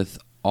friends with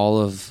all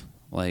of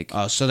like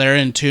so they're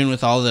in tune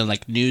with all the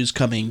like news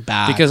coming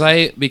back.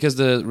 because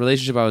the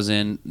relationship I was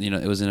in,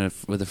 it was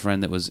with a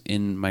friend that was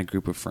in my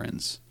group of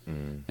friends.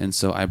 And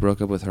so I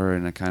broke up with her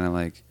and I kind of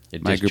like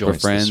my group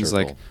of friends,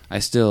 like I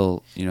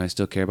still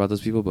care about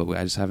those people, but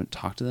I just haven't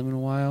talked to them in a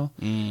while.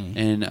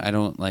 And I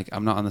don't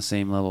I'm not on the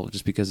same level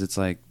just because it's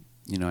like,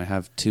 I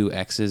have 2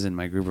 exes in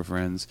my group of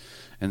friends,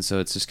 and so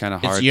it's just kind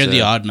of hard. You're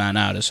the odd man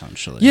out,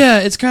 essentially.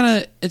 Yeah, it's kind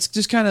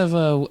of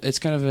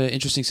an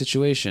interesting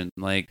situation.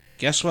 Like,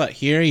 guess what?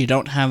 Here, you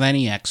don't have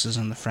any exes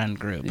in the friend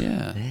group.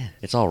 Yeah.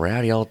 It's all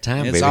rowdy all the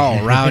time, It's baby.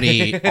 all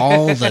rowdy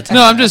all the time.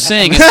 No, I'm just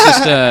saying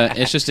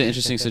it's just an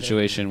interesting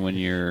situation when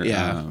you're.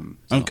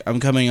 I'm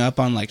coming up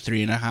on like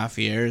 3.5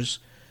 years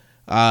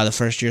The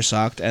first year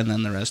sucked, and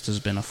then the rest has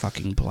been a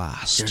fucking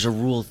blast. There's a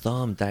rule of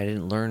thumb that I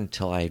didn't learn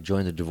until I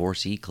joined the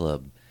divorcee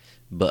club.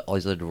 But all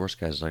these other divorce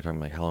guys are like, I'm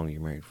like, how long are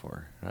you married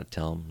for? And I'd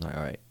tell them, like,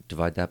 all right,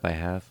 divide that by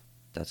half.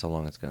 That's how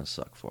long it's going to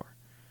suck for.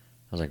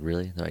 I was like,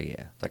 really? They're like,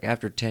 yeah. Like,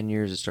 after 10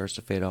 years, it starts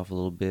to fade off a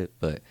little bit.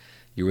 But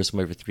you're with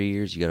somebody for 3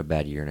 years, you got a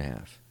bad year and a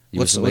half.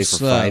 What's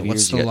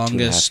the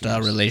longest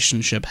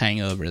relationship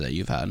hangover that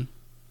you've had?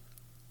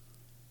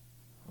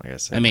 Like I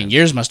said, I mean,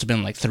 yours must have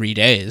been like 3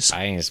 days.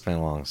 I ain't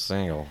spent long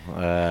single.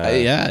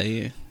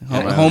 Homeboy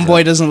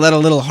doesn't let a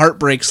little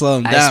heartbreak slow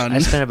him down. I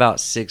spent about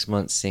 6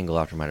 months single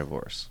after my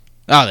divorce.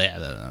 Oh,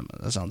 yeah,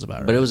 that sounds about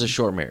right. But it was a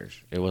short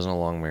marriage. It wasn't a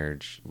long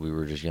marriage. We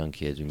were just young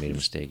kids. We made a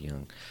mistake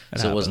young.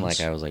 It wasn't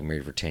like I was like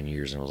married for 10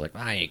 years and I was like,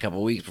 I need a couple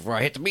of weeks before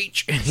I hit the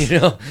beach. You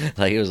know?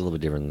 Like, it was a little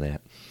bit different than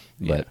that.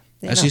 But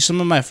I see some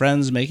of my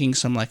friends making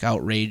some like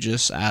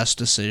outrageous ass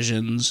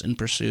decisions in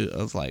pursuit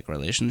of like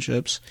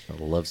relationships. I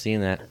love seeing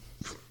that.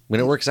 When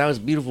it works out, it's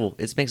beautiful.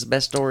 It makes the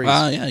best stories.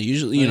 Yeah,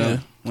 usually, you know.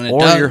 When it or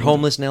does, you're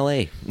homeless in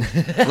L.A.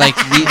 Like,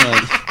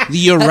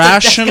 the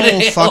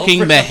irrational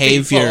fucking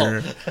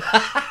behavior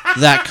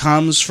that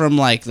comes from,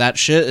 like, that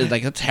shit,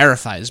 like, it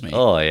terrifies me.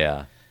 Oh,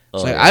 yeah.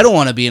 It's like, I don't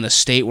want to be in a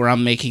state where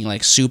I'm making,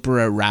 like, super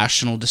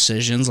irrational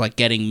decisions, like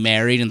getting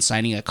married and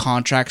signing a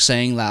contract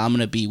saying that I'm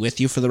going to be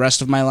with you for the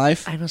rest of my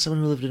life. I know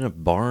someone who lived in a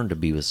barn to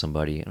be with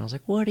somebody, and I was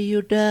like, what are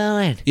you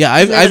doing? Yeah,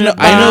 I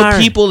know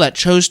people that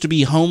chose to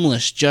be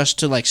homeless just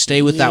to, like,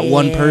 stay with that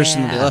one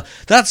person.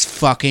 That's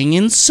fucking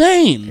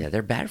insane. Yeah,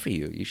 they're bad for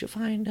you. You should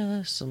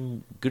find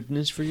some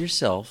goodness for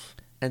yourself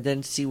and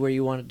then see where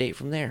you want to date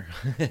from there.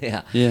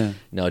 Yeah.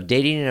 No,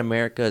 dating in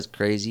America is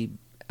crazy,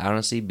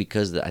 honestly,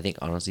 because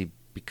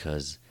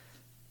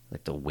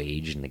like the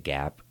wage and the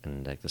gap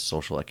and like the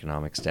social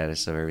economic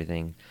status of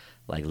everything,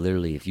 like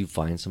literally if you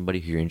find somebody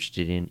who you're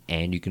interested in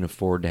and you can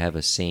afford to have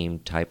a same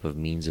type of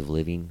means of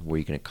living where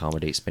you can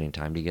accommodate spending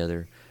time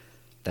together,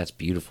 that's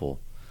beautiful.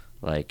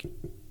 Like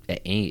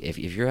if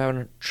you're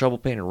having trouble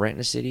paying a rent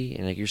in a city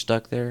and like you're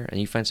stuck there and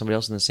you find somebody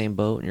else in the same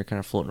boat and you're kind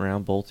of floating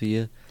around, both of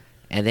you,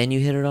 and then you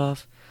hit it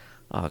off,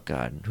 oh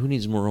God, who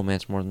needs more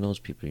romance more than those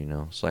people, you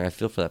know? So like, I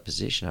feel for that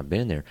position. I've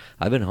been there.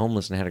 I've been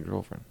homeless and had a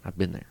girlfriend. I've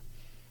been there.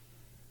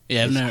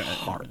 Yeah, I've never.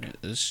 Hard.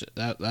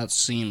 That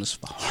seems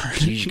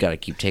hard. You just got to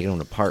keep taking them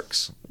to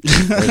parks.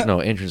 There's no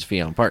entrance fee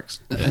on parks.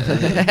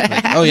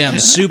 Oh yeah, I'm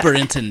super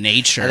into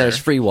nature. And there's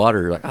free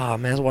water. Like, oh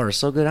man, this water's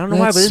so good. I don't know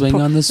why, but swing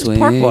on the it's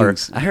park water.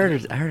 swings. I heard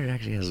it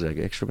actually has like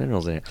extra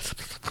minerals in it.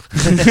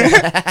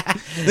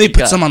 They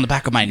put some on the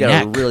back of my neck. You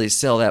gotta really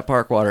sell that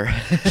park water.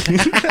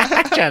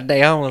 Trying to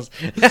stay homeless.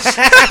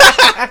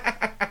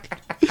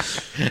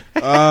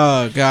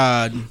 Oh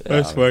God,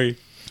 that's funny.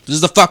 This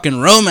is the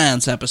fucking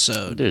romance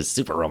episode. Dude,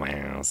 super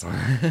romance.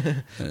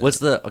 What's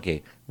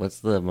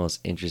the most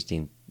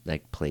interesting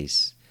like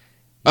place?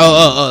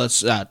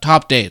 It's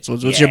top dates.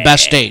 What's your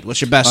best date?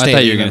 What's your best date? I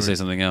thought you were gonna say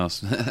something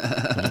else.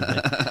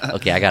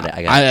 Okay, I got it.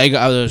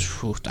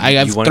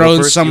 I've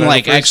thrown some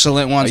like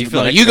excellent ones. You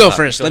go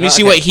first. Let me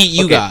see what heat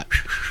you got.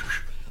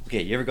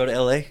 Okay, you ever go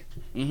to LA?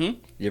 Mm-hmm.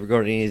 You ever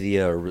go to any of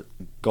the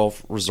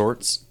golf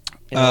resorts?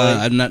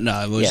 I've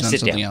always done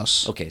something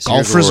else. Okay, so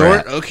golf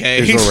resort.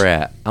 Okay, here's where we're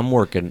at. I'm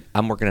working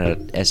at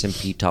an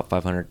S&P top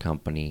 500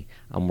 company.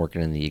 I'm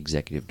working in the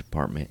executive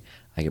department.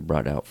 I get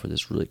brought out for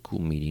this really cool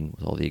meeting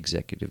with all the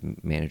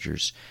executive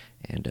managers,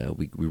 and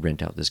we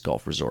rent out this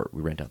golf resort.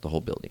 We rent out the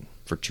whole building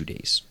for 2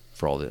 days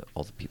for all the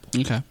people.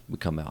 Okay, we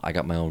come out. I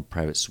got my own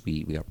private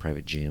suite. We got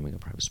private gym. We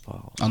got private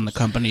spa. On the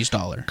company's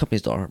dollar.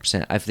 Company's dollar,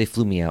 100%. If they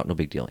flew me out, no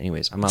big deal.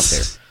 Anyways, I'm out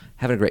there.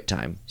 Having a great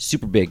time.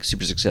 Super big,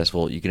 super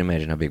successful. You can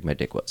imagine how big my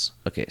dick was.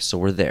 Okay, so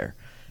we're there.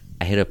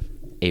 I hit up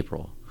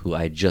April, who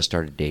I just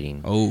started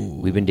dating. Oh.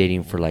 We've been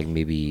dating for like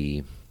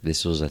maybe,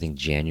 this was I think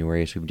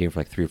January, so we've been dating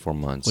for like 3 or 4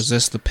 months. Was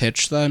this the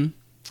pitch then?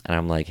 And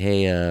I'm like,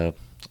 hey, I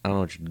don't know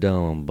what you're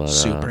doing, but...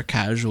 Super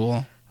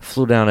casual. I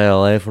flew down to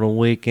LA for the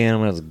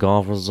weekend. I'm at the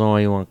golf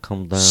resort. You want to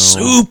come down?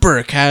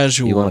 Super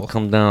casual. You want to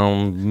come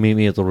down, meet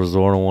me at the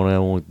resort or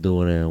whatever, we'll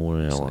do it,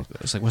 whatever.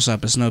 It's like, what's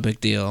up? It's no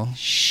big deal.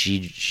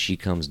 She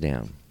comes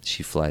down.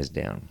 She flies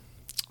down.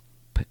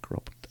 Pick her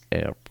up at the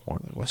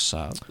airport. What's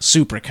up?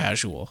 Super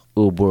casual.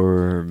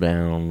 Uber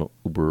down,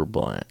 Uber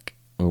Black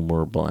or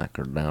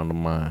down to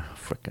my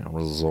freaking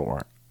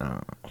resort.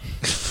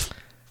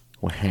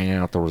 We hang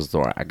out at the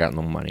resort. I got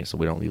no money, so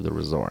we don't leave the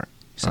resort.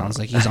 Sounds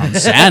like he's on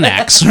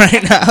Xanax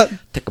right now.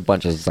 Take a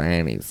bunch of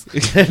Xannies.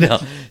 No.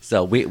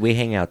 So we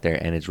hang out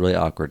there, and it's really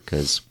awkward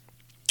because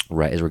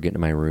right as we're getting to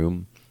my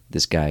room,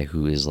 this guy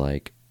who is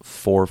like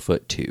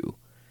 4'2",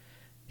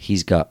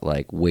 he's got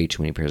like way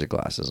too many pairs of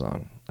glasses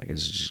on. Like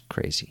it's just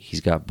crazy. He's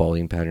got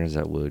balding patterns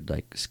that would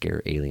like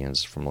scare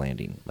aliens from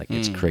landing. Like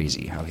it's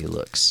crazy how he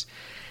looks.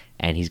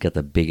 And he's got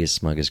the biggest,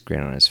 smuggest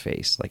grin on his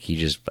face. Like he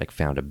just like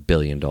found $1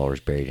 billion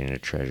buried in a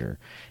treasure.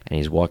 And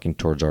he's walking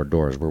towards our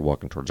doors. We're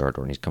walking towards our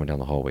door, and he's coming down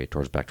the hallway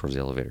back towards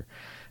the elevator.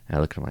 And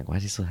I look at him like, why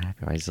is he so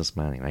happy? Why is he so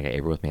smiling? And I got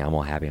April with me. I'm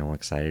all happy. I'm all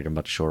excited. I'm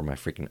about to show her my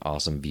freaking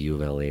awesome view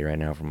of LA right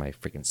now from my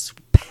freaking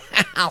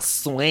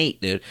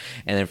sweet, dude.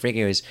 And then freaking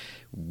anyways,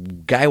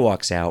 guy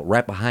walks out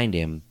right behind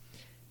him.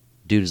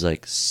 Dude is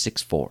like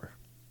 6'4".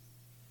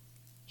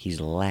 He's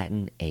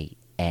Latin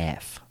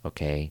AF,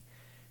 okay?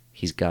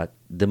 He's got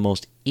the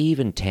most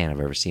even tan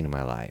I've ever seen in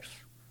my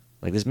life.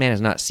 Like, this man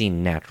has not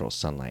seen natural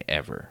sunlight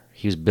ever.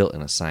 He was built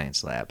in a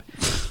science lab.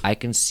 I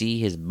can see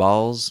his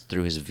balls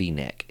through his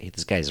V-neck.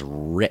 This guy's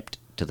ripped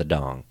to the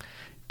dong.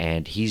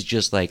 And he's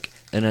just like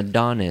an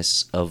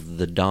Adonis of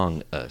the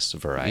dong-us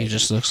variety. He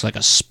just looks like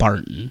a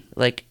Spartan.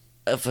 Like,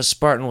 if a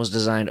Spartan was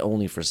designed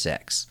only for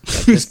sex.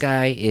 Like, this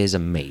guy is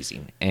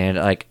amazing. And,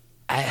 like,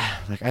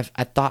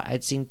 I thought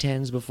I'd seen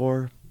 10s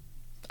before.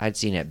 I'd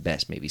seen at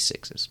best maybe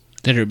 6s.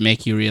 Did it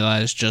make you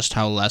realize just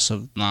how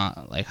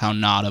how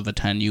not of a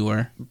 10 you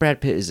were? Brad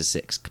Pitt is a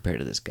 6 compared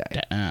to this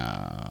guy.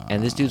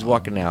 And this dude's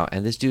walking out,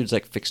 and this dude's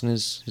like fixing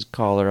his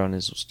collar on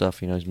his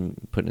stuff, you know, he's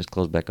putting his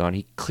clothes back on.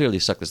 He clearly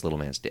sucked this little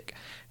man's dick.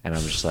 And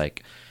I'm just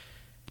like,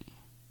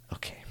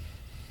 okay.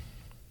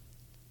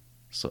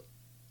 So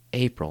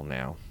April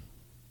now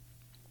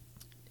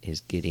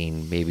is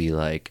getting maybe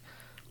like,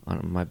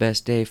 on my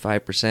best day,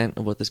 5%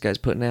 of what this guy's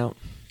putting out.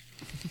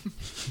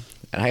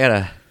 And I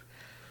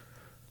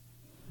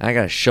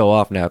gotta show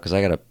off now because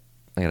I got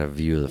a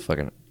view of the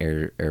fucking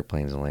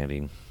airplanes and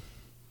landing.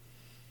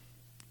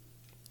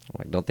 I'm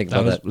like, don't think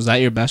about that. Was that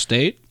your best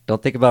date?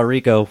 Don't think about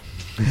Rico.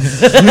 Dude,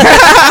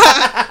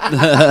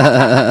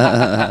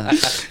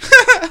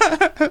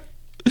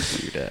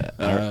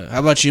 how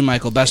about you,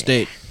 Michael? Best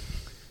date?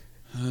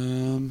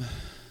 Man,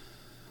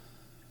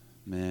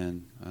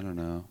 I don't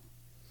know.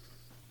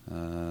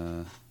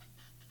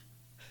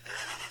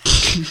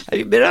 Have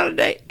you been on a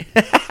date?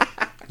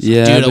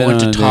 Yeah, dude, I went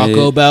to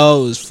Taco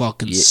Bell. It was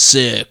fucking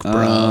sick,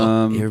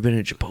 bro. You ever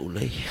been to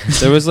Chipotle?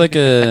 There was like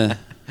there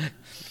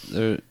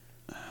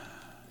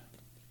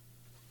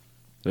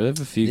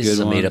have a few this good is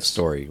a ones. made-up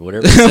story.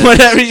 Whatever.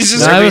 Whatever. He's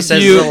just.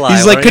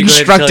 He's like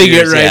constructing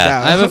it right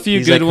now. I have a few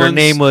He's good like, ones. Her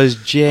name was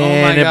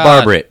Janet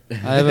God. Barbrett.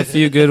 I have a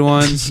few good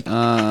ones.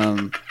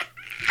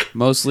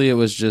 Mostly it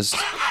was just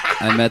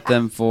I met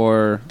them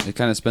we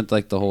kind of spent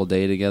like the whole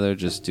day together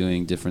just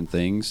doing different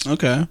things.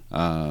 Okay.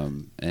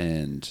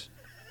 And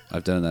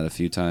I've done that a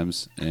few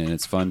times, and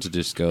it's fun to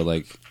just go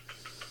like.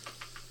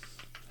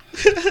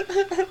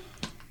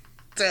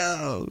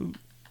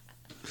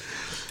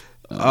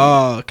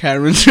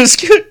 Cameron's just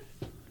good.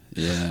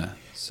 Yeah.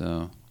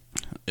 So.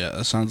 Yeah,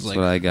 that sounds That's like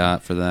what I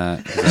got for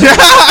that.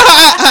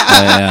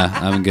 Yeah,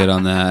 I'm good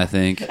on that, I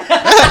think.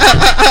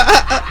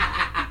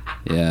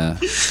 Yeah.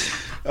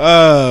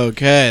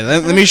 Okay,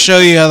 let me show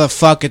you how the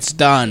fuck it's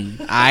done.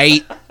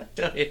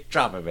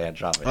 Drop it, man.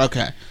 Drop it.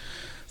 Okay.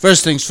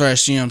 First things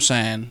first, you know what I'm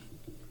saying?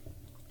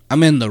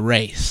 I'm in the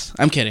Wraith.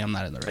 I'm kidding, I'm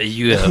not in the Wraith.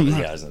 You have.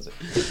 Yeah,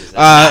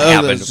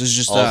 This is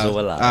just also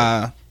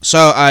alive.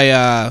 So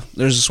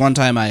there's this one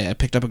time I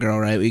picked up a girl,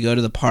 right? We go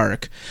to the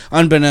park.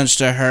 Unbeknownst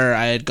to her,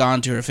 I had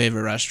gone to her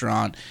favorite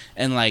restaurant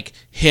and like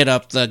hit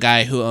up the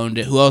guy who owned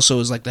it, who also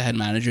was like the head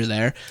manager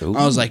there. Ooh.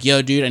 I was like,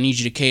 yo, dude, I need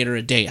you to cater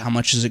a date. How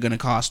much is it going to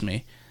cost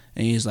me?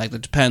 And he's like,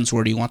 that depends.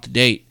 Where do you want the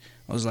date?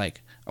 I was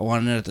like, I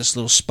want it at this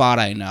little spot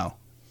I know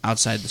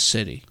outside the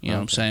city. You know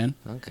what I'm saying?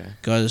 Okay.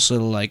 Go to this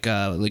little like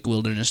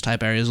wilderness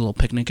type area, a little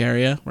picnic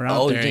area. We're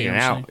out there. You're taking you know it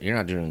what I'm out. You're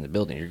not doing it in the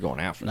building. You're going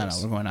out for No,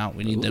 this. we're going out.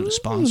 We need them to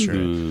sponsor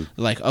it.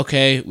 Like,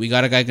 okay, we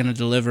got a guy going to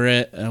deliver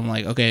it. And I'm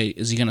like, okay,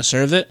 is he going to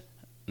serve it?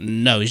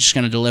 No, he's just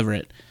going to deliver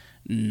it.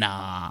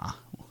 Nah.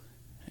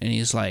 And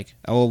he's like,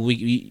 oh, well,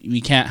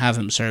 we can't have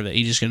him serve it.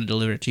 He's just going to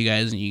deliver it to you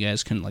guys, and you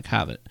guys can, like,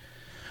 have it.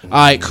 All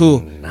right,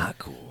 cool. Not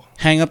cool.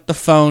 Hang up the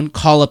phone,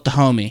 call up the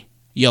homie.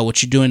 Yo,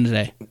 what you doing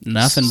today?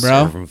 Nothing,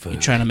 bro. Serving food. You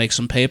trying to make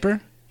some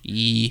paper?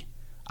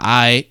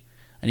 I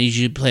need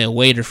you to play a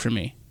waiter for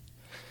me.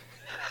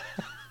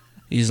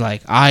 He's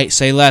like, all right,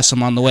 say less.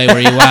 I'm on the way. Where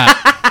you at?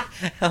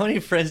 How many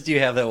friends do you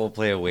have that will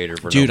play a waiter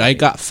for? Dude, no I money?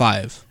 got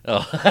 5.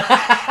 Oh.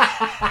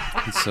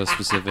 It's so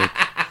specific.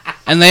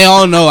 And they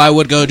all know I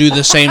would go do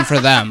the same for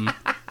them.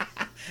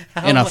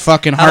 In a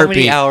fucking How heartbeat.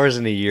 many hours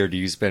in a year do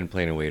you spend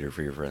playing a waiter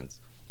for your friends?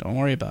 Don't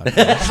worry about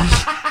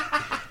it.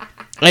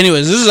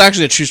 Anyways, this is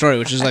actually a true story,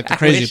 which is like the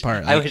crazy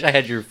part. I Like, wish I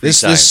had your free this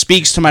time. this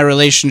speaks to my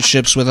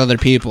relationships with other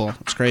people.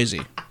 It's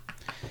crazy.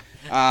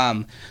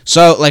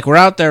 So like we're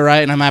out there,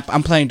 right? And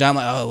I'm playing down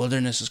like, oh,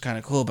 wilderness is kind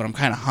of cool, but I'm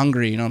kind of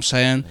hungry. You know what I'm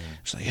saying?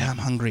 It's like, yeah, I'm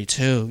hungry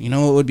too. You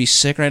know what would be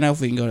sick right now if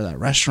we can go to that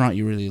restaurant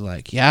you really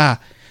like? Yeah.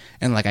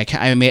 And like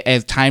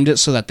I've timed it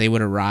so that they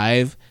would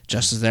arrive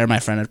just as my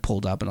friend had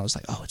pulled up, and I was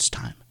like, oh, it's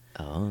time.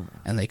 Oh.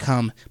 And they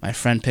come. My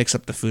friend picks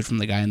up the food from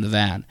the guy in the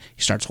van.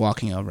 He starts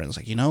walking over and is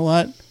like, you know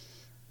what?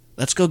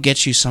 Let's go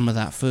get you some of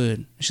that food.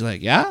 And she's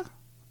like, yeah?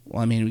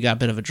 Well, I mean, we got a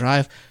bit of a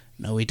drive.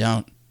 No, we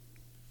don't.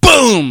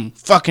 Boom!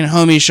 Fucking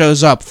homie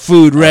shows up.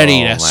 Food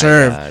ready to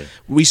serve. God.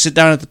 We sit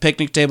down at the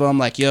picnic table. I'm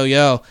like,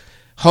 yo.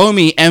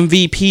 Homie,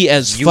 MVP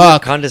as You were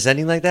fuck.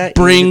 condescending like that?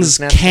 Brings You did the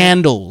snap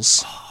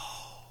candles.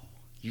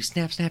 You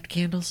snapped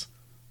candles?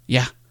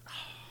 Yeah.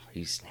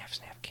 You snap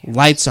candles.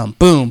 Lights them.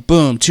 Boom,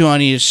 boom. 2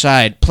 on each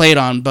side. Plate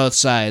on both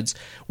sides.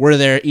 We're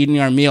there eating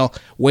our meal.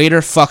 Waiter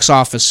fucks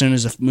off as soon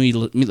as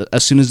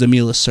the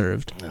meal is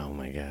served. Oh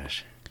my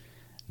gosh.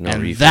 No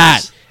And refills.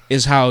 that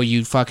is how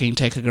you fucking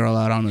take a girl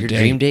out on a Your date.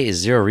 dream date is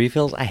 0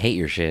 refills? I hate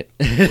your shit.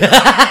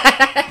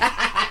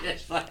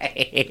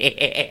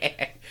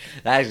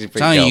 That's actually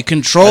pretty dope. You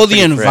control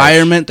the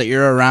environment that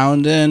you're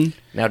around in.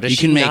 Now, does you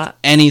she can make not,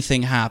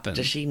 anything happen.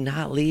 Does she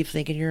not leave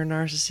thinking you're a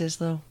narcissist,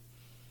 though?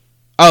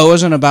 Oh, it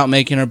wasn't about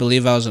making her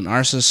believe I was a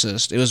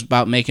narcissist. It was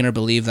about making her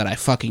believe that I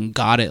fucking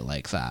got it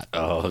like that.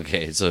 Oh,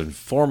 okay. So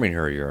informing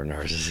her you're a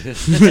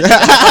narcissist.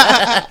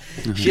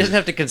 She doesn't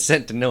have to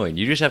consent to knowing.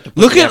 You just have to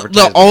put Look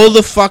at all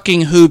the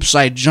fucking hoops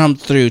I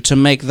jumped through to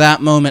make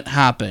that moment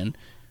happen.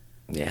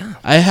 Yeah.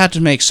 I had to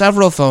make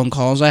several phone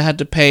calls. I had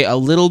to pay a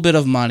little bit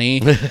of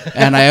money,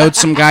 and I owed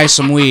some guy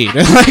some weed.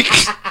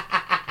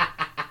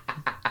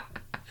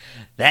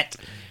 That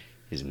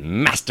is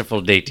masterful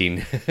dating.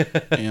 You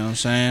know what I'm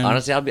saying?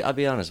 Honestly, I'll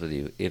be honest with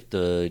you. If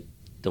the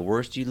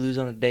worst you lose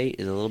on a date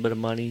is a little bit of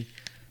money,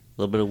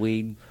 a little bit of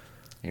weed,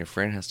 and your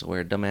friend has to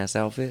wear a dumbass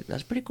outfit,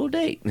 that's a pretty cool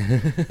date.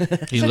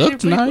 He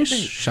looked nice. Cool.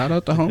 Shout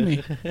out to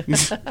homie.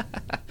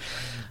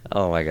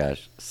 Oh my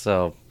gosh.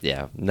 So,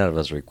 yeah, none of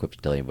us are equipped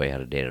to tell anybody how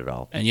to date at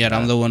all. And yet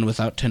I'm the one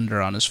without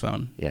Tinder on his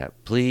phone. Yeah.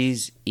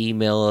 Please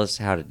email us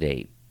how to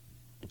date.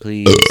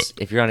 Please,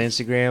 if you're on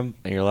Instagram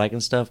and you're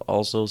liking stuff,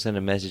 also send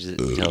a message that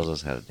tells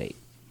us how to date.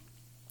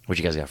 What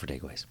you guys got for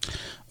takeaways?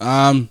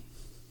 I'm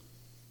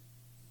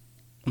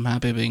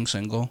happy being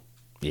single.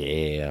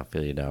 Yeah, I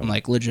feel you down. I'm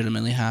like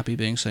legitimately happy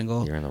being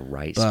single. You're in the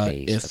right but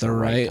space. If the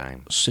right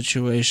time.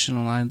 situation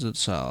aligns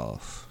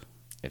itself.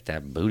 If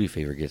that booty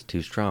fever gets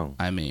too strong.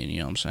 I mean, you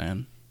know what I'm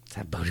saying? If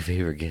that booty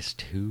fever gets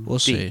too We'll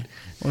deep. see.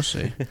 We'll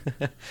see.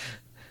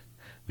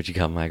 What you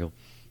got, Michael?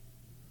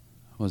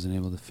 I wasn't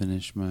able to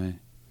finish my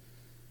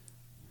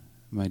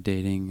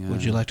dating.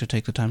 Would you like to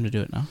take the time to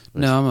do it now?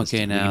 No, I'm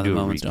okay now. The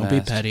moment's Don't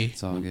passed. be petty.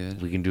 It's all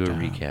good. We can do a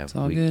recap. It's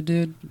all good,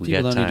 dude. We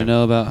People got don't need to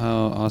know about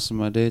how awesome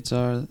my dates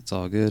are. It's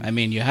all good. I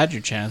mean, you had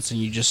your chance, and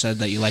you just said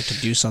that you like to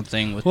do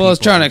something with well, I was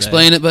people trying to today.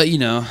 explain it, but, you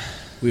know.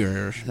 We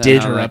were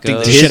Did interrupting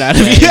the goes. shit out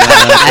of you.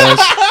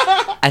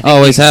 I think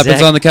Always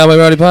happens on the Cowboy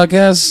Rowdy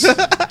podcast. I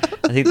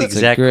think the It's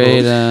exact a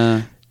great,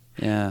 quote,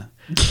 yeah.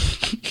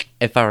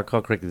 if I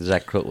recall correctly, the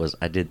exact quote was,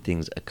 I did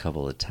things a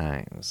couple of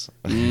times.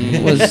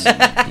 It was,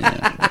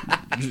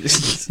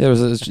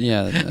 there's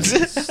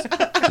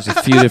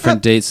a few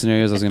different date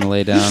scenarios I was going to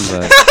lay down,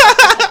 but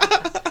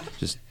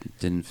just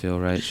didn't feel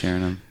right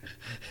sharing them.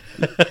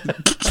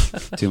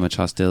 Too much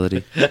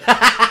hostility.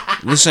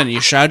 Listen, you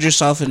shroud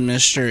yourself in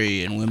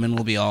mystery, and women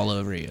will be all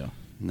over you.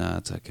 No,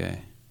 it's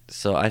okay.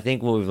 So I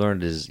think what we've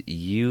learned is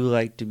you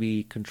like to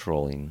be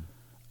controlling.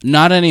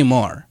 Not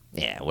anymore.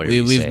 Yeah, whatever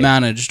you We've say.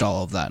 managed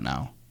all of that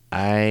now.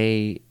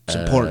 It's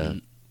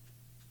important.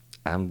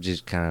 I'm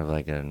just kind of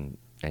like a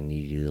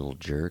needy little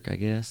jerk, I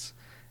guess.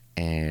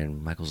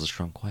 And Michael's a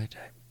strong, quiet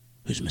type.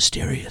 Who's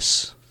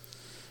mysterious?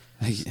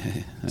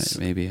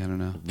 Maybe, I don't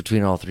know.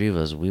 Between all three of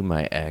us, we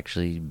might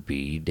actually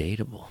be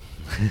dateable.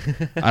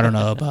 I don't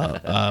know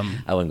about.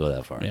 I wouldn't go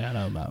that far. Yeah, I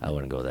know about. I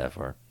wouldn't go that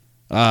far.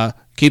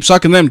 Keep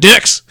sucking them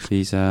dicks.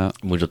 Peace out.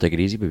 Would you take it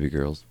easy, baby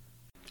girls?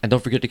 And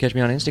don't forget to catch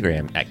me on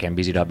Instagram at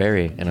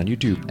cambz.berry and on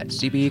YouTube at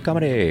CB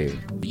Comedy.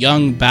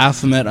 Young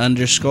Baphomet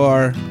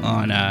 _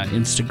 on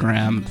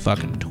Instagram,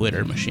 fucking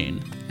Twitter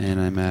machine. And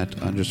I'm at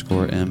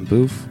 _M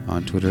Booth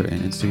on Twitter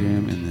and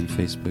Instagram, and then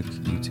Facebook,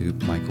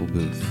 YouTube, Michael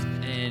Booth.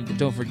 And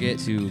don't forget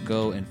to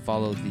go and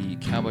follow the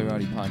Cowboy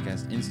Rowdy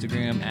Podcast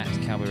Instagram at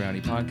Cowboy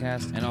Rowdy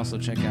Podcast, and also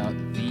check out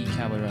the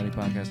Cowboy Rowdy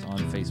Podcast on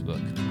Facebook.